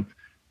that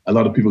a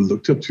lot of people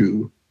looked up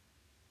to,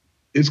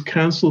 is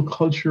cancel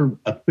culture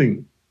a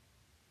thing?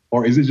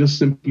 Or is it just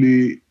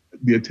simply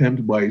the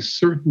attempt by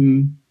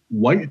certain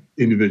white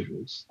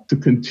individuals to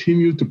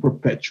continue to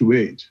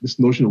perpetuate this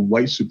notion of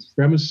white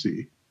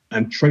supremacy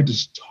and try to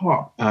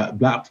stop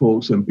Black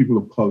folks and people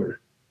of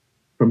color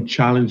from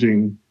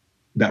challenging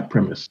that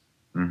premise?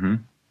 Mm-hmm.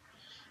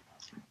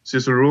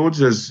 Cecil Rhodes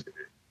has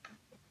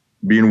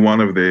been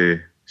one of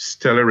the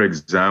stellar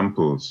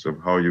examples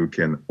of how you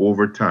can,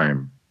 over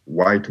time,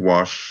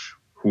 whitewash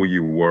who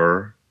you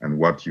were and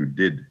what you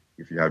did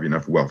if you have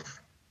enough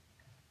wealth.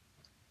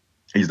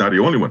 He's not the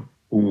only one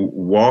who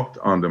walked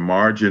on the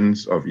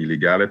margins of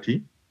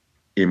illegality,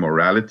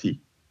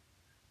 immorality,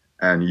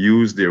 and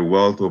used their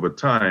wealth over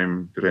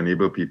time to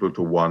enable people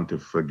to want to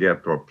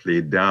forget or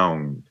play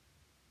down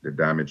the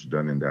damage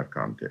done in that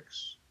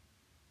context.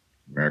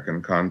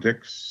 American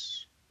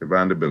context, the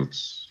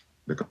Vanderbilts,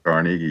 the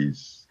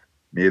Carnegies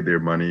made their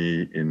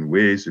money in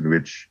ways in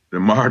which the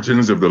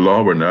margins of the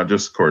law were not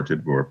just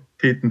skirted, were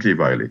patently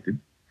violated.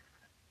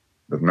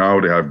 But now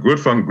they have great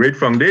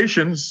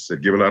foundations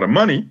that give a lot of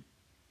money,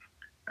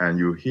 and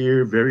you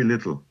hear very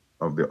little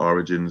of the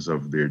origins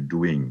of their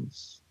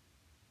doings.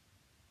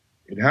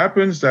 It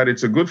happens that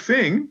it's a good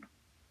thing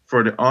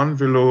for the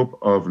envelope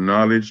of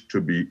knowledge to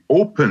be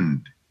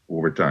opened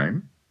over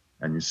time.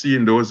 And you see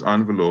in those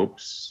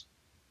envelopes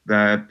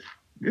that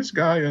this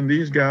guy and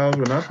these gals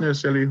were not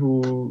necessarily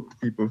who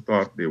people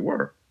thought they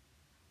were.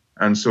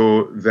 And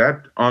so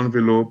that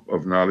envelope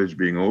of knowledge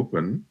being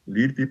open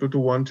lead people to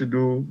want to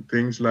do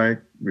things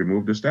like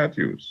remove the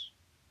statues.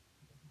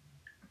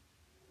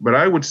 But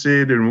I would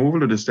say the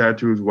removal of the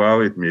statues,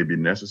 while it may be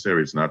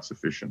necessary, it's not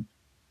sufficient.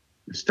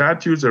 The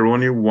statues are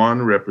only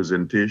one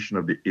representation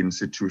of the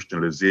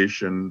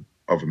institutionalization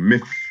of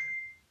myth.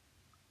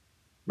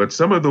 But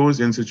some of those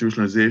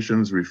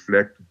institutionalizations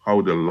reflect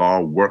how the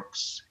law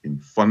works in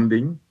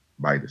funding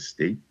by the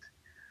state,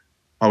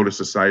 how the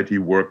society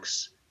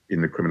works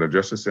in the criminal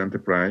justice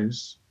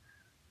enterprise,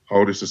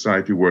 how the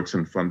society works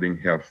in funding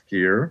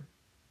healthcare,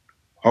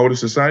 how the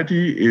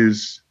society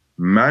is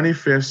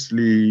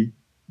manifestly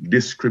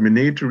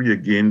discriminatory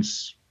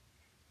against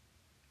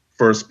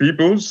First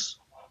Peoples.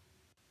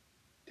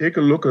 Take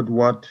a look at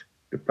what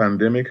the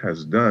pandemic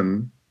has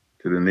done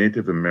to the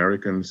Native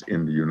Americans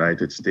in the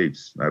United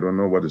States. I don't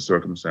know what the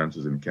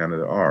circumstances in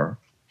Canada are,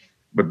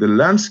 but the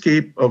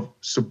landscape of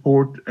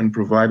support and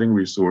providing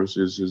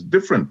resources is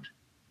different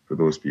for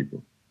those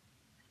people.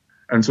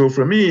 And so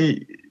for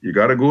me, you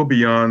got to go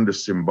beyond the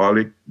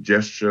symbolic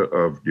gesture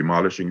of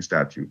demolishing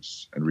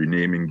statues and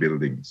renaming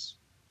buildings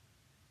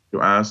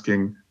to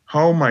asking,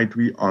 how might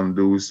we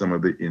undo some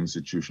of the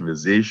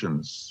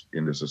institutionalizations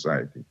in the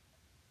society,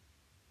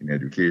 in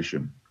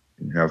education,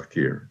 in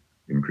healthcare,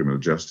 in criminal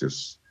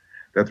justice,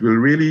 that will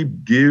really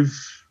give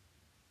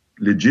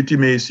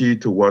legitimacy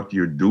to what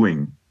you're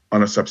doing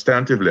on a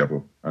substantive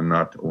level and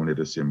not only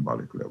the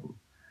symbolic level.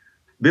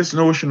 This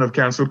notion of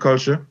cancel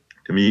culture,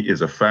 to me, is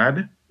a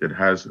fad that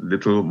has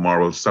little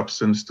moral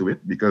substance to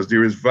it, because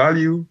there is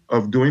value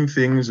of doing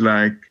things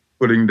like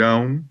putting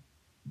down,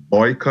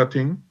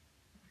 boycotting,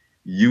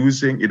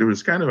 using. It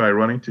was kind of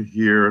ironic to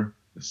hear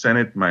the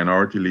Senate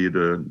Minority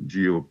Leader,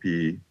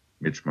 GOP,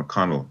 Mitch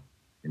McConnell,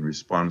 in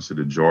response to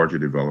the Georgia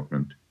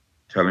development,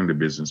 telling the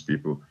business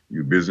people,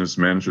 you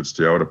businessmen should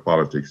stay out of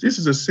politics. This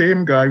is the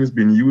same guy who's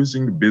been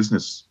using the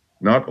business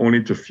not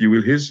only to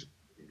fuel his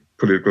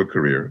political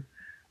career,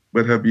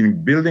 but have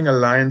been building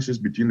alliances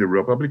between the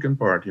Republican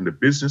Party and the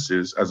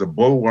businesses as a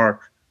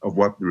bulwark of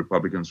what the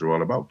Republicans are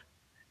all about.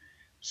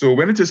 So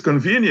when it is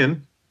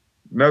convenient,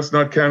 let's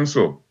not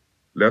cancel,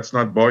 let's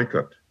not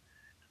boycott.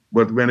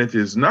 But when it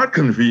is not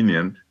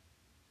convenient,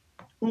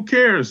 who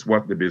cares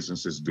what the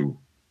businesses do?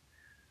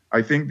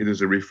 I think it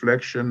is a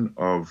reflection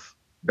of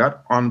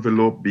that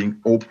envelope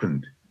being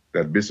opened,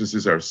 that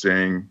businesses are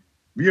saying,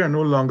 we are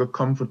no longer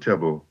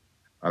comfortable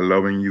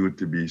allowing you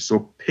to be so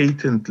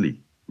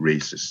patently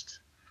racist,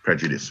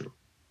 prejudicial.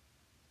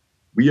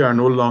 We are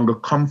no longer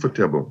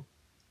comfortable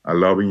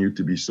allowing you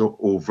to be so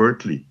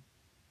overtly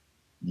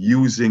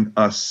using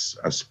us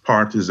as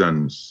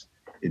partisans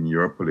in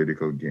your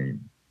political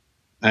game.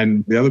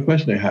 And the other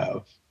question I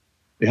have,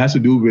 it has to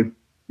do with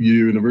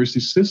your university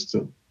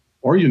system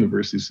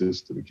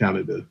in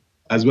Canada,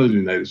 as well as the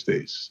United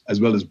States, as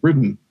well as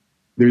Britain.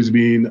 There's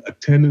been a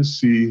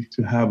tendency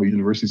to have a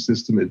university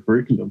system and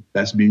curriculum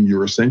that's been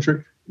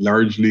Eurocentric,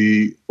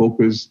 largely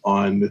focused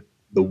on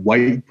the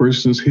white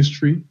person's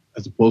history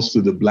as opposed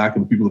to the Black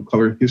and people of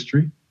color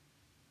history.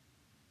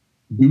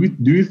 Do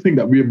you think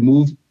that we have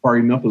moved far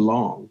enough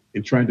along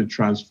in trying to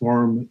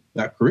transform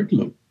that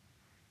curriculum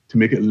to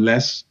make it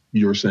less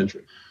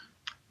Eurocentric?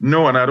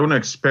 No, and I don't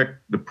expect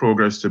the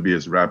progress to be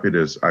as rapid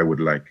as I would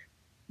like,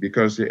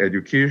 because the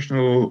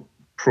educational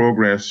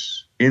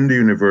progress in the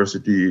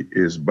university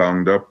is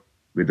bound up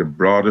with the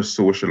broader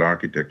social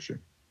architecture.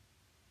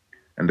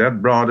 And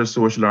that broader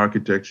social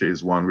architecture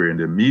is one where in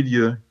the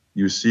media,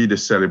 you see the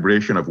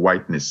celebration of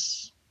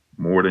whiteness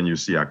more than you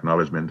see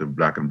acknowledgement of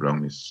Black and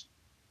brownness.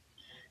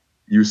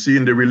 You see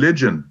in the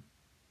religion,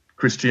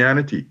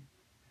 Christianity,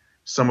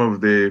 some of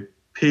the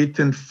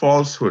patent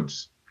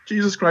falsehoods.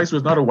 Jesus Christ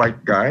was not a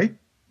white guy.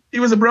 He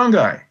was a brown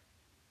guy.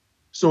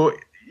 So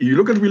you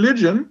look at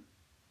religion,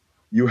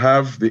 you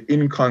have the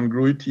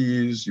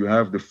incongruities, you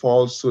have the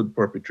falsehood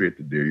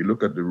perpetrated there. You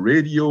look at the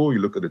radio, you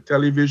look at the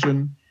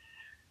television.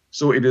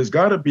 So it has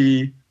got to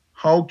be,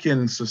 how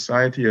can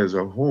society as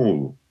a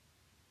whole,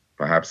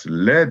 perhaps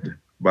led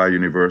by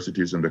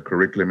universities and the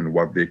curriculum and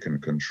what they can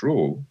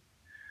control,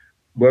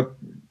 but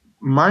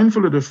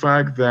mindful of the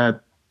fact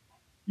that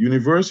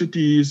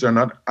universities are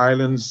not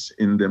islands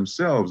in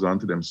themselves,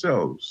 unto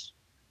themselves,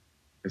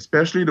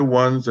 especially the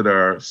ones that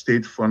are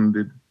state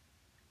funded.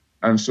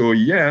 And so,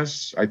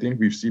 yes, I think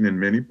we've seen in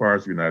many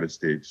parts of the United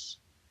States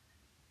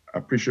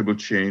appreciable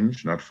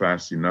change, not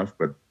fast enough,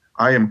 but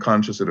I am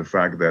conscious of the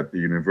fact that the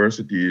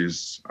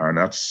universities are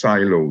not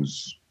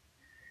silos.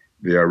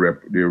 They're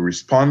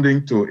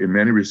responding to, in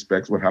many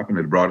respects, what happened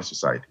in the broader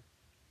society.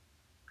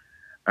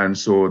 And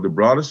so the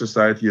broader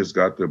society has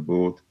got to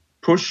both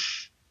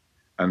push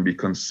and be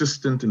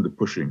consistent in the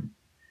pushing,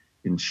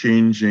 in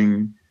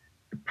changing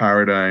the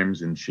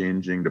paradigms, in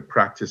changing the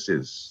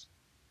practices.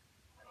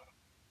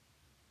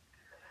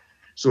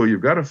 So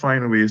you've got to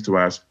find ways to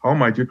ask, how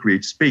might you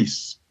create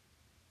space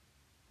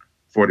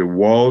for the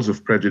walls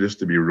of prejudice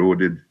to be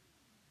eroded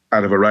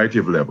at a variety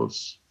of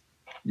levels?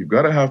 You've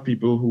got to have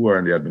people who are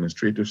on the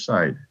administrative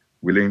side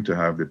willing to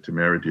have the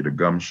temerity, the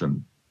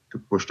gumption to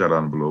push that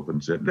envelope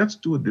and say, let's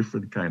do a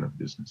different kind of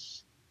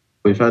business.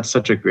 We've had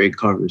such a great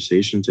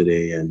conversation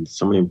today and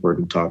so many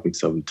important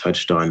topics that we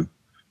touched on.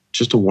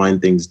 Just to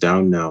wind things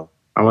down now,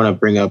 I want to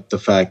bring up the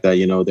fact that,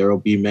 there will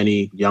be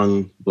many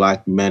young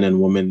Black men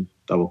and women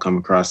that will come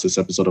across this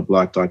episode of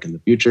Black Talk in the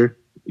future.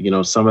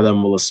 Some of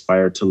them will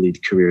aspire to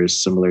lead careers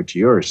similar to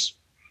yours,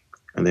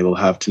 and they will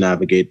have to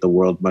navigate the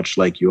world much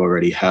like you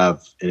already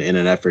have in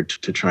an effort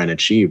to try and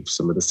achieve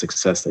some of the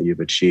success that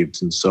you've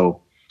achieved. And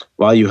so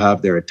while you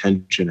have their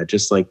attention, I'd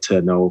just like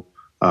to know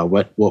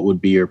what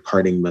would be your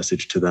parting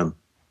message to them?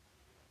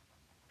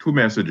 Two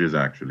messages,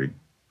 actually.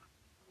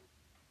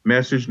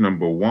 Message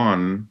number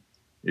one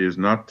is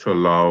not to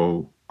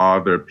allow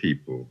other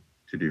people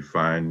to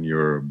define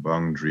your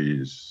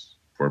boundaries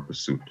for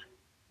pursuit.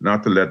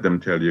 Not to let them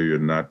tell you you're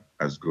not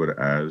as good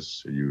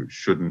as, you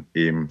shouldn't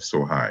aim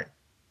so high.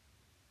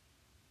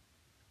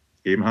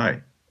 Aim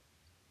high.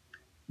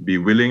 Be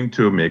willing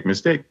to make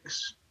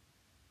mistakes.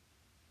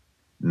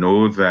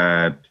 Know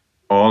that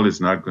all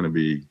is not going to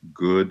be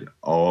good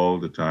all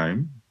the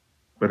time,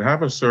 but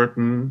have a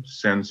certain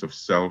sense of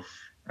self.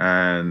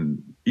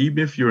 And even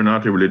if you're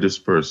not a religious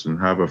person,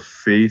 have a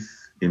faith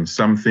in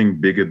something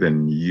bigger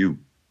than you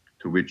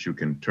to which you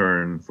can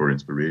turn for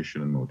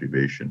inspiration and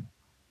motivation.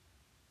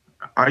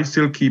 I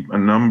still keep a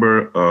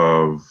number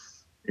of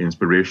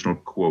inspirational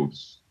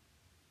quotes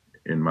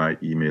in my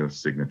email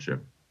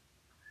signature.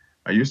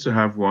 I used to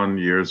have one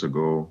years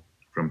ago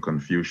from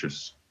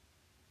Confucius.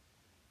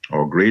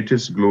 Our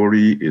greatest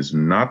glory is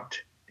not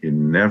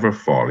in never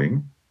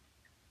falling,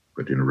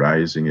 but in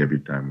rising every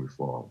time we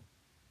fall.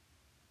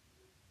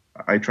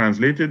 I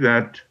translated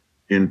that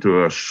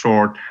into a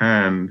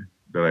shorthand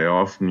that I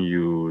often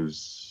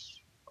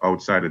use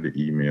outside of the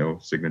email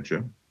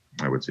signature.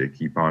 I would say,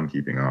 keep on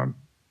keeping on.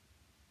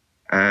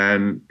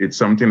 And it's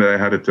something that I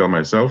had to tell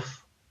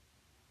myself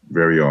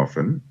very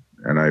often,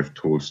 and I've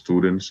told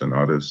students and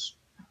others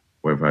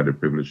who I've had the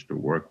privilege to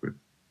work with.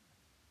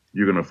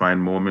 You're going to find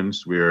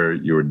moments where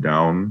you're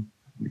down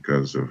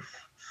because of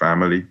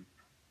family,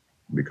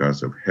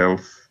 because of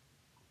health,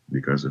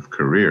 because of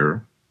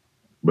career,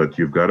 but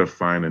you've got to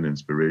find an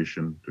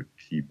inspiration to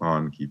keep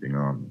on keeping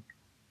on.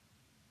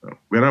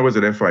 When I was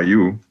at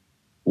FIU,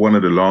 one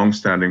of the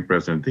long-standing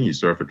presidents, I think he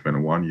served for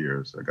 21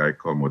 years, a guy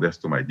called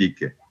Modesto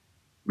Maidike.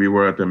 We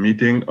were at a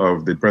meeting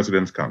of the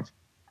President's Council.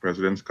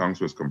 President's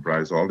Council was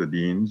comprised of all the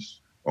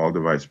deans, all the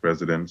vice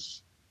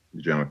presidents,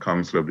 the general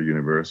counsel of the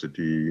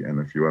university, and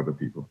a few other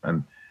people.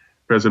 And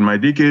President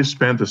Maidike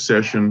spent a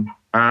session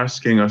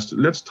asking us,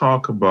 let's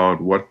talk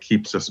about what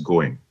keeps us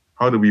going.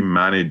 How do we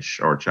manage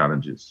our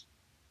challenges?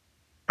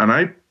 And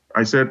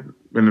I said,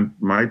 when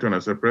my turn, I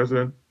said,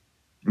 President,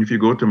 if you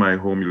go to my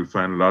home, you'll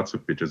find lots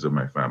of pictures of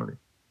my family.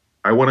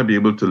 I want to be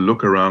able to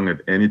look around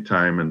at any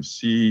time and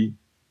see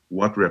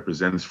what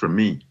represents for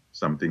me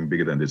something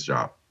bigger than this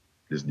job,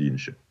 this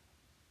deanship.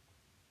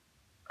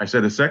 I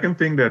said the second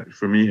thing that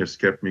for me has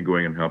kept me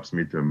going and helps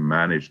me to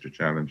manage the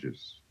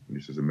challenges, and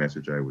this is a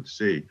message I would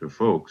say to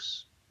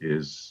folks,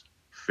 is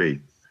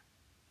faith.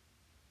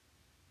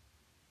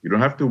 You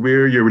don't have to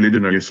wear your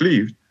religion on your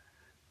sleeve,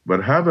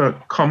 but have a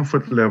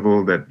comfort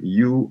level that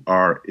you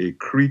are a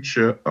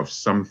creature of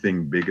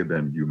something bigger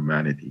than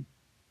humanity.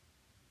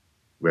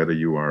 Whether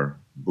you are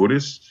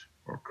Buddhist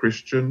or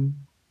Christian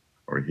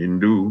or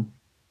Hindu,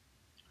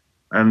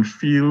 and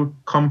feel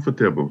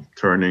comfortable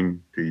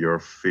turning to your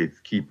faith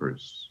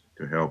keepers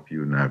to help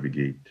you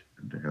navigate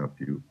and to help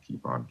you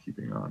keep on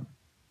keeping on.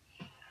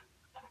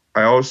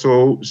 I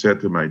also said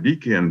to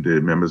Maidike and the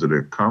members of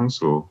the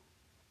council,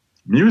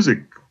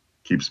 music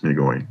keeps me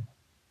going.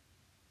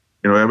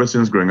 Ever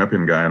since growing up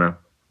in Guyana,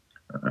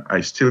 I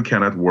still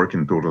cannot work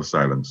in total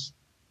silence.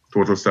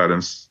 Total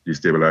silence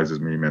destabilizes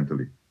me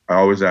mentally. I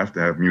always have to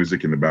have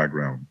music in the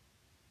background.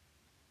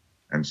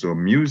 And so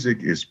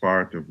music is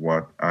part of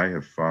what I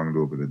have found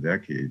over the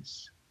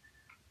decades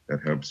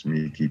that helps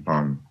me keep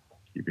on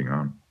keeping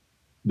on.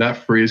 That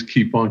phrase,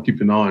 keep on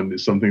keeping on,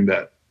 is something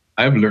that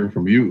I've learned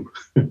from you.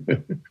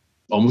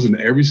 Almost in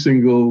every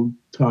single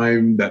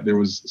time that there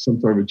was some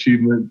sort of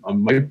achievement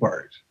on my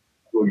part,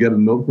 we'll get a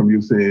note from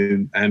you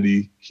saying,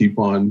 Andy, keep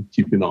on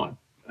keeping on.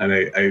 And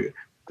I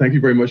thank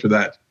you very much for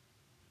that.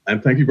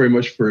 And thank you very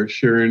much for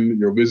sharing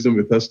your wisdom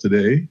with us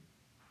today.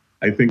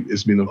 I think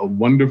it's been a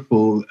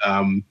wonderful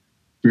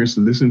experience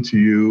to listen to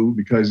you,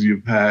 because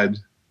you've had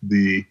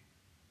the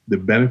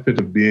benefit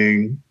of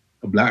being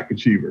a Black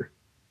achiever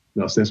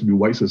in ostensibly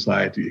white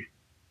society,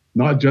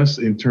 not just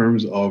in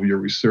terms of your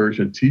research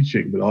and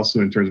teaching, but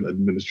also in terms of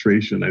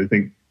administration. I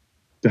think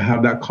to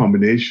have that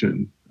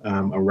combination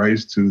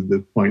arise to the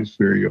points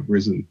where you've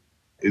risen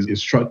is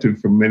instructive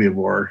for many of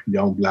our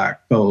young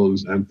Black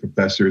fellows and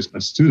professors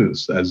and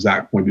students, as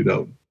Zach pointed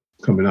out,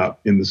 coming up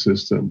in the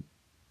system.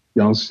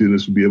 Young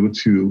students will be able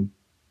to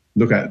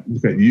look at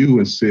you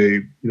and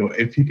say,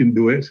 if he can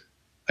do it,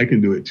 I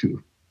can do it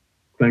too.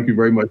 Thank you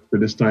very much for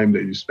this time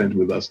that you spent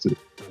with us today.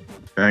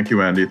 Thank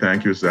you, Andy.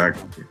 Thank you, Zach.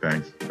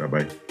 Thanks.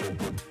 Bye-bye.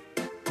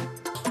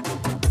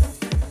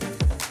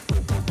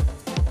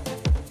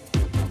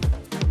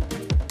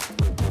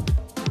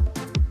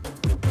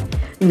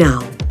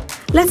 Now,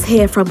 let's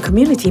hear from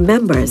community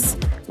members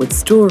with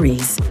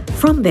stories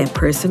from their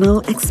personal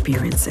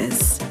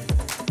experiences.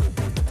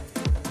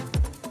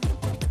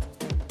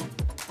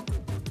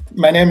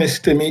 My name is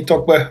Temi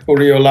Tokwe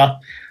Oriola,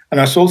 an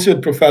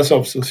associate professor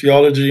of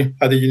sociology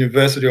at the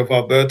University of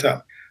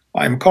Alberta.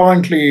 I'm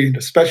currently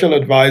the special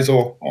advisor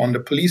on the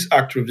Police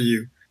Act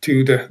review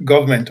to the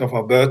government of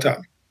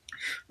Alberta.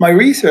 My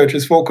research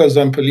is focused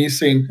on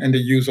policing and the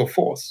use of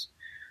force.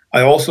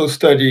 I also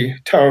study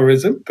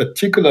terrorism,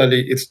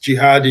 particularly its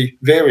jihadi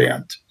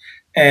variant,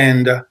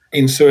 and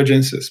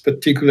insurgencies,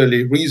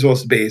 particularly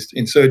resource-based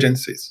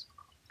insurgencies.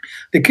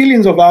 The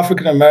killings of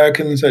African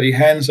Americans at the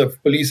hands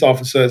of police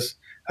officers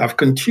have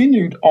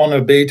continued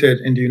unabated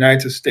in the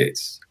United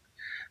States.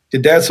 The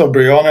deaths of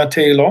Breonna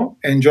Taylor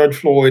and George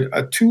Floyd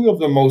are two of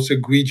the most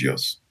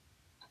egregious.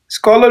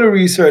 Scholarly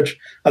research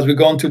has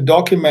begun to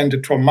document the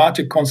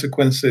traumatic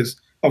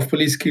consequences of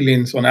police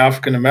killings on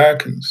African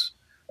Americans.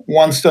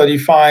 One study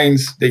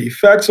finds the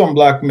effects on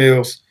Black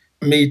males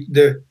meet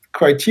the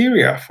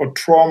criteria for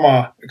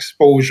trauma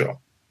exposure.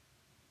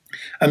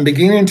 I'm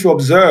beginning to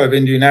observe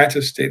in the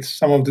United States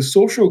some of the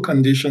social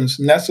conditions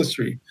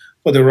necessary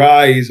for the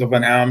rise of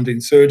an armed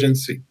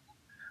insurgency.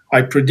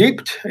 I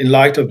predict, in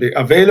light of the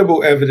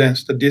available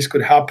evidence, that this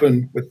could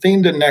happen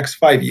within the next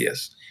 5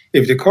 years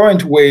if the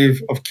current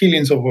wave of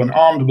killings of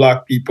unarmed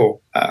Black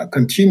people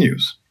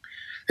continues.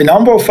 A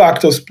number of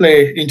factors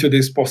play into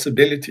this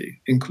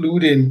possibility,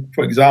 including,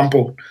 for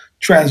example,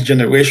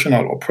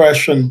 transgenerational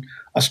oppression,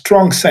 a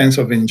strong sense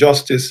of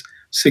injustice,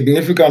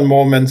 significant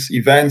moments,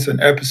 events,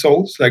 and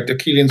episodes like the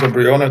killings of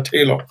Breonna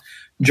Taylor,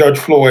 George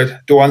Floyd,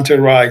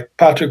 Daunte Wright,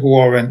 Patrick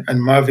Warren,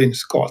 and Marvin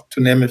Scott, to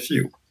name a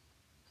few,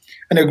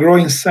 and a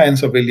growing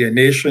sense of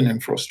alienation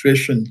and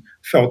frustration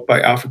felt by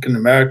African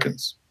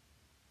Americans.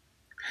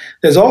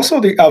 There's also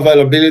the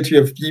availability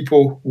of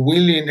people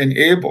willing and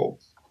able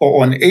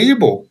or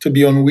unable to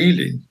be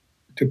unwilling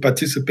to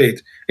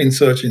participate in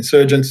such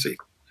insurgency.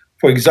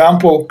 For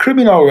example,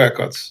 criminal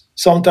records,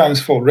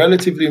 sometimes for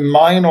relatively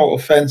minor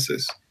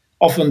offenses,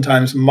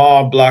 oftentimes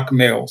mar Black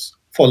males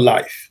for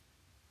life.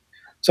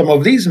 Some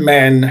of these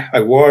men, I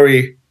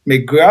worry, may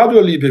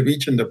gradually be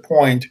reaching the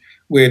point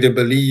where they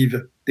believe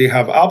they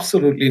have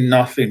absolutely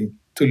nothing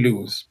to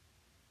lose.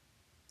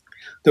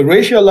 The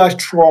racialized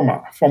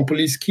trauma from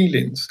police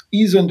killings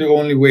isn't the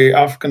only way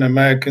African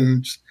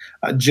Americans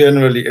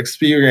generally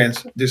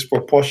experience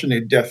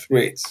disproportionate death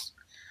rates.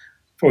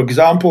 For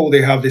example,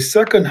 they have the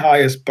second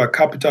highest per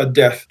capita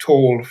death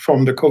toll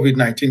from the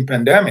COVID-19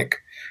 pandemic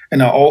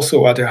and are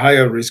also at a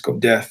higher risk of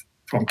death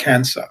from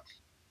cancer.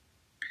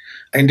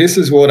 And this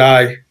is what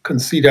I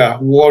consider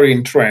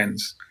worrying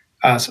trends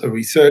as a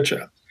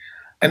researcher.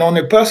 And on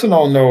a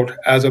personal note,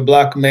 as a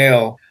Black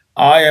male,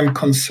 I am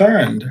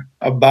concerned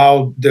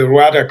about the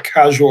rather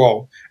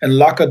casual and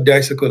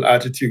lackadaisical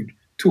attitude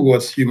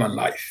towards human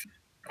life.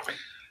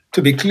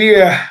 To be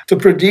clear, to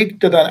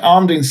predict that an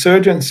armed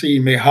insurgency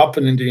may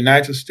happen in the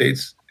United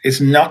States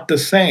is not the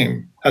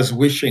same as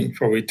wishing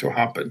for it to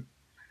happen.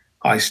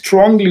 I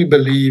strongly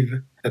believe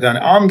that an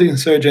armed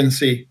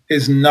insurgency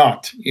is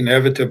not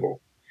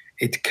inevitable.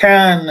 It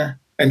can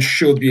and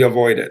should be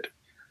avoided.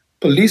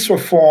 Police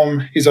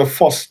reform is a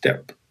first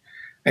step,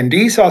 and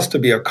this has to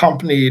be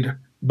accompanied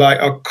by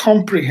a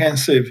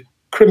comprehensive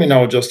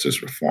criminal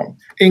justice reform,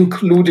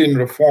 including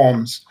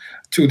reforms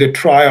to the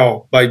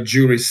trial by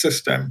jury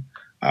system,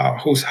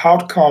 whose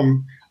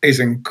outcome is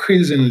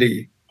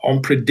increasingly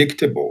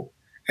unpredictable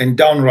and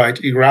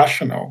downright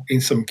irrational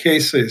in some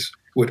cases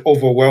with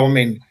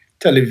overwhelming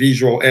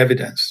televisual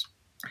evidence.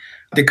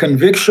 The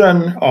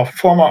conviction of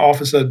former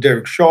officer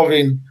Derek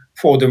Chauvin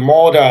for the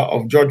murder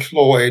of George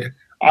Floyd,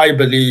 I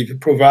believe,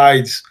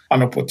 provides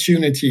an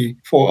opportunity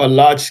for a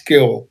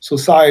large-scale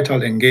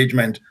societal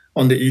engagement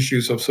on the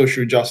issues of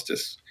social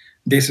justice.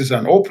 This is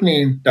an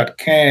opening that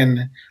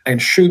can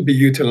and should be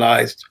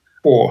utilized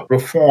for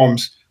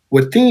reforms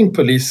within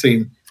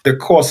policing, the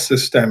court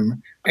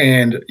system,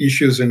 and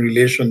issues in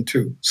relation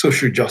to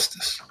social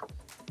justice.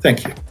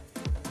 Thank you.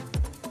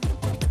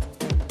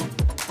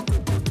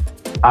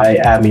 I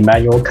am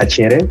Emmanuel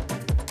Kachere.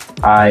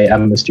 I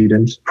am a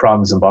student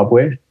from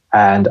Zimbabwe,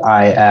 and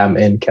I am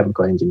in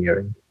chemical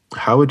engineering.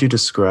 How would you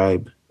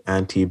describe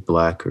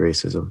anti-Black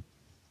racism?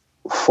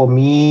 For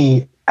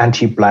me,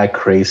 anti-Black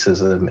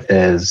racism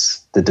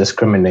is the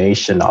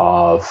discrimination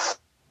of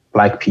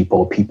Black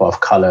people, people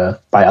of color,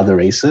 by other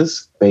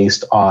races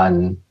based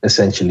on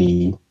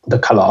essentially the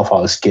color of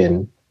our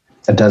skin.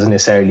 It doesn't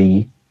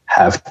necessarily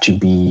have to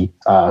be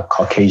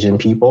Caucasian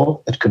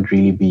people. It could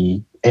really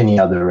be any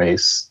other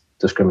race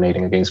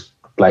discriminating against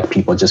Black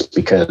people just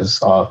because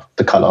of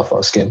the color of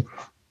our skin.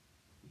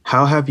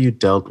 How have you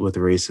dealt with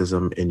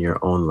racism in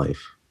your own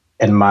life?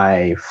 In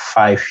my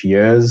 5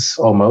 years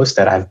almost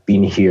that I've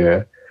been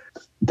here,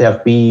 there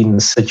have been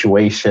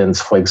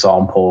situations, for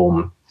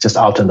example, just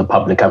out in the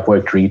public, I've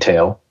worked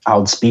retail. I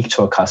would speak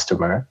to a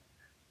customer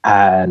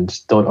and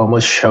they would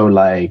almost show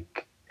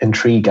like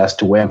intrigue as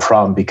to where I'm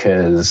from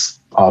because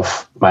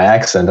of my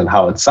accent and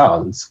how it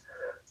sounds.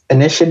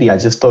 Initially, I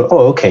just thought,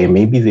 oh, okay,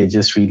 maybe they're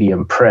just really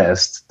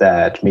impressed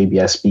that maybe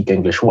I speak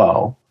English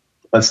well.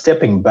 But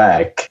stepping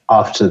back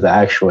after the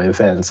actual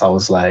events, I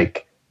was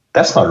like,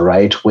 that's not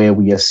right, where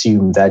we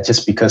assume that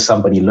just because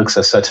somebody looks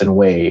a certain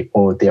way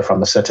or they're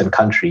from a certain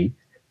country,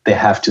 they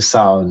have to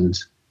sound,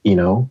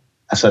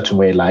 a certain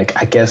way. Like,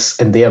 I guess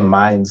in their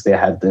minds, they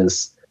had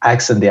this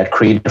accent they had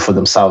created for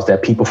themselves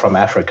that people from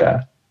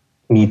Africa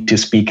need to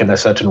speak in a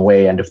certain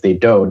way. And if they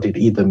don't, it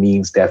either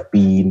means they've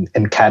been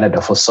in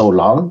Canada for so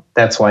long,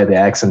 that's why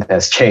their accent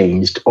has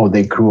changed, or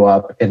they grew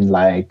up in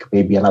like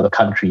maybe another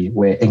country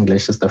where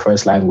English is the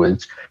first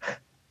language.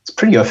 It's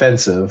pretty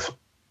offensive.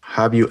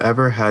 Have you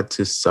ever had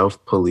to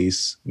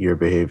self-police your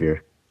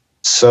behavior?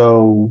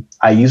 So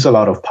I use a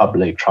lot of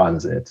public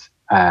transit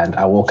and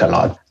I walk a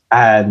lot.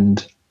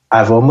 And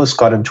I've almost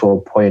gotten to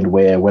a point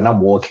where when I'm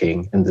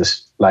walking in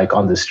this, like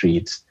on the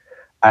streets,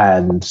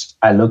 and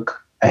I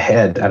look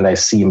ahead and I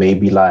see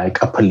maybe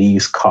like a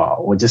police car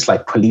or just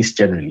like police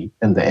generally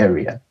in the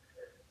area,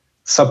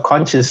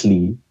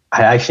 subconsciously,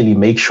 I actually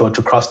make sure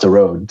to cross the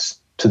road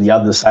to the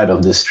other side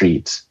of the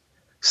street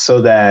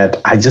so that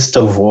I just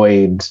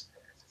avoid,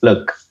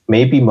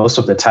 maybe most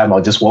of the time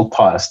I'll just walk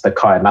past the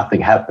car and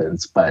nothing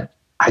happens, but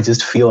I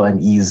just feel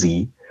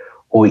uneasy.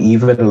 Or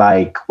even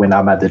like when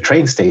I'm at the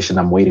train station,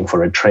 I'm waiting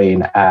for a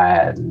train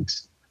and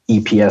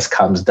EPS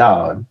comes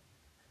down.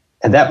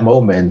 At that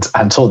moment,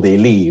 until they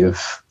leave,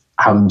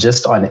 I'm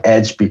just on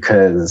edge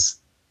because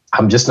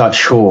I'm just not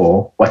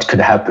sure what could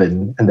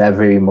happen in that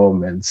very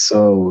moment.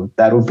 So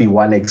that would be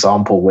one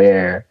example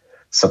where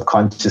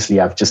subconsciously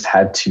I've just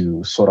had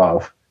to sort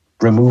of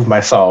remove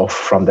myself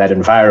from that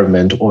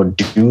environment or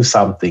do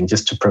something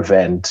just to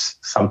prevent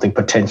something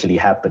potentially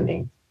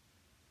happening.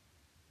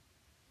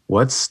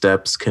 What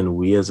steps can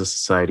we as a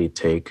society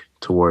take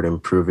toward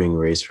improving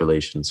race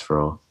relations for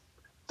all?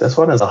 This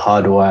one is a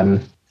hard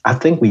one. I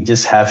think we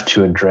just have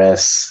to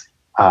address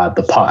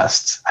the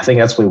past. I think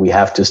that's where we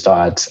have to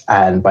start.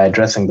 And by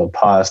addressing the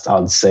past, I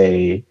would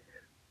say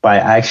by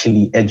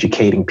actually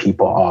educating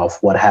people of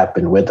what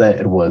happened, whether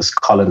it was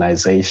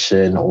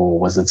colonization or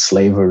was it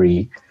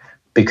slavery,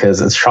 because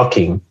it's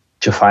shocking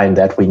to find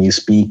that when you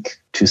speak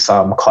to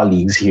some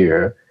colleagues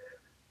here,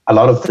 a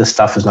lot of this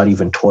stuff is not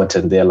even taught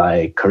in their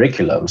like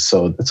curriculum.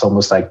 So it's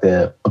almost like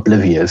they're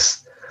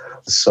oblivious.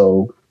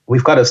 So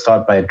we've got to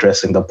start by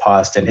addressing the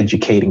past and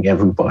educating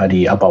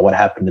everybody about what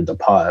happened in the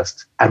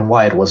past and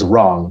why it was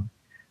wrong.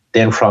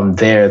 Then from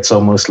there, it's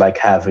almost like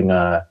having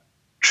a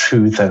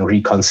truth and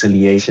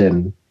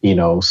reconciliation,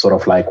 sort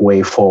of like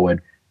way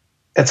forward.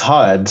 It's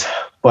hard,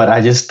 but I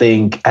just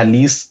think at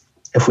least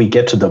if we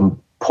get to the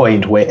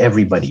point where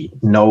everybody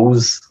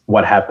knows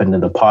what happened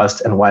in the past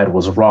and why it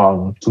was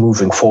wrong,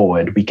 moving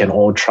forward, we can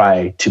all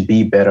try to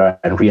be better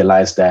and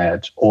realize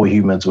that all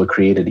humans were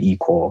created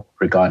equal,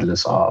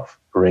 regardless of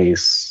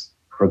race,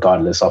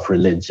 regardless of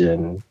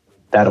religion.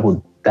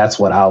 That's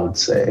what I would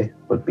say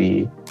would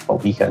be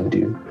what we can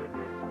do.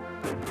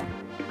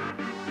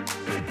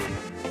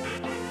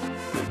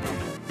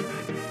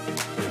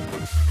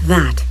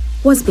 That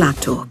was Black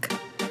Talk.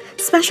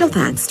 Special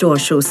thanks to our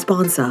show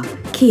sponsor,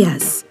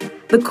 KIAS,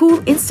 the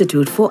Cool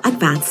Institute for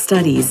Advanced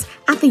Studies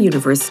at the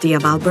University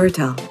of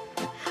Alberta.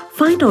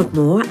 Find out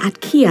more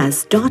at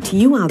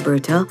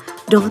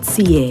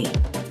kias.ualberta.ca.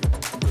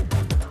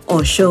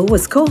 Our show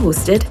was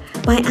co-hosted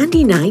by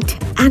Andy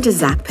Knight and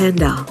Zach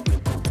Penda.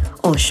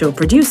 Our show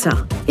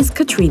producer is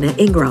Katrina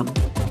Ingram.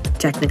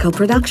 Technical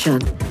production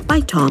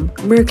by Tom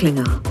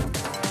Merklinger.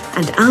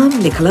 And I'm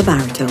Nicola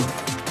Barreto.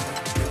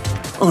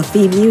 Our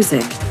theme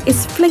music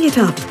is Fling It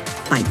Up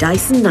by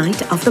Dyson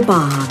Knight of the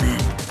Baha Men.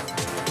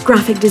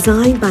 Graphic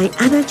design by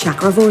Anna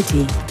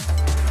Chakravorty.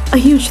 A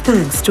huge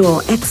thanks to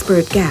our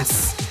expert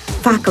guests,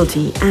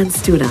 faculty and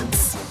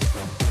students.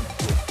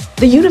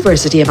 The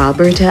University of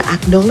Alberta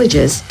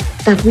acknowledges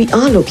that we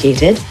are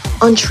located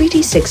on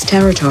Treaty 6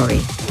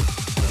 territory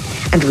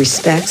and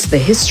respects the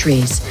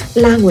histories,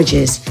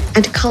 languages,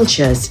 and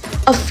cultures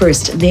of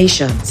First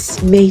Nations,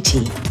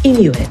 Métis,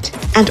 Inuit,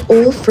 and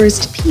all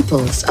First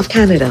Peoples of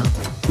Canada,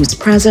 whose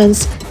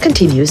presence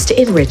continues to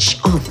enrich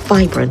our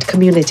vibrant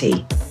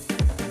community.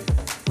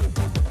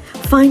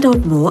 Find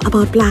out more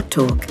about Black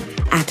Talk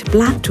at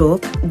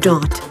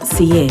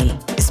blacktalk.ca.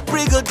 It's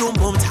Brigadoon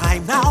Boom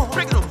time now,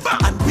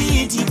 and we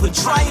ain't even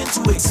trying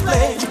to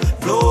explain.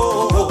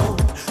 No,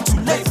 too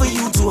late for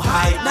you to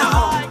hide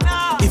now.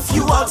 If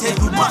you out here,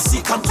 you must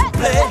see come to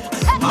play.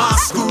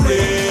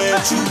 Masquerade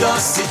through the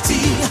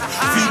city.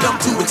 Freedom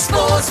to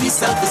expose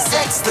yourself is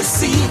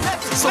ecstasy.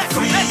 So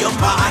free your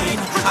mind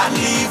and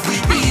leave we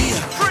be.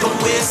 Don't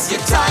waste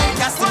your time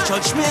casting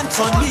judgment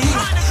on me.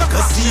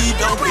 Cause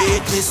either way,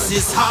 this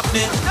is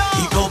happening.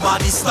 Ain't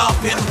nobody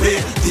stopping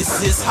me.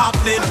 This is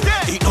happening.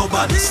 Ain't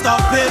nobody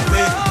stopping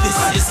me. This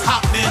is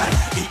happening.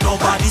 Ain't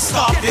nobody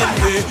stopping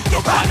me.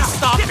 Nobody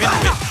stopping me.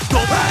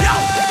 Nobody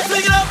out.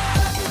 Fling it up.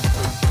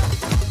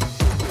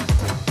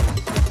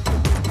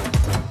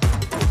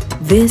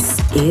 This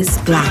is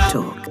Black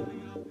Talk.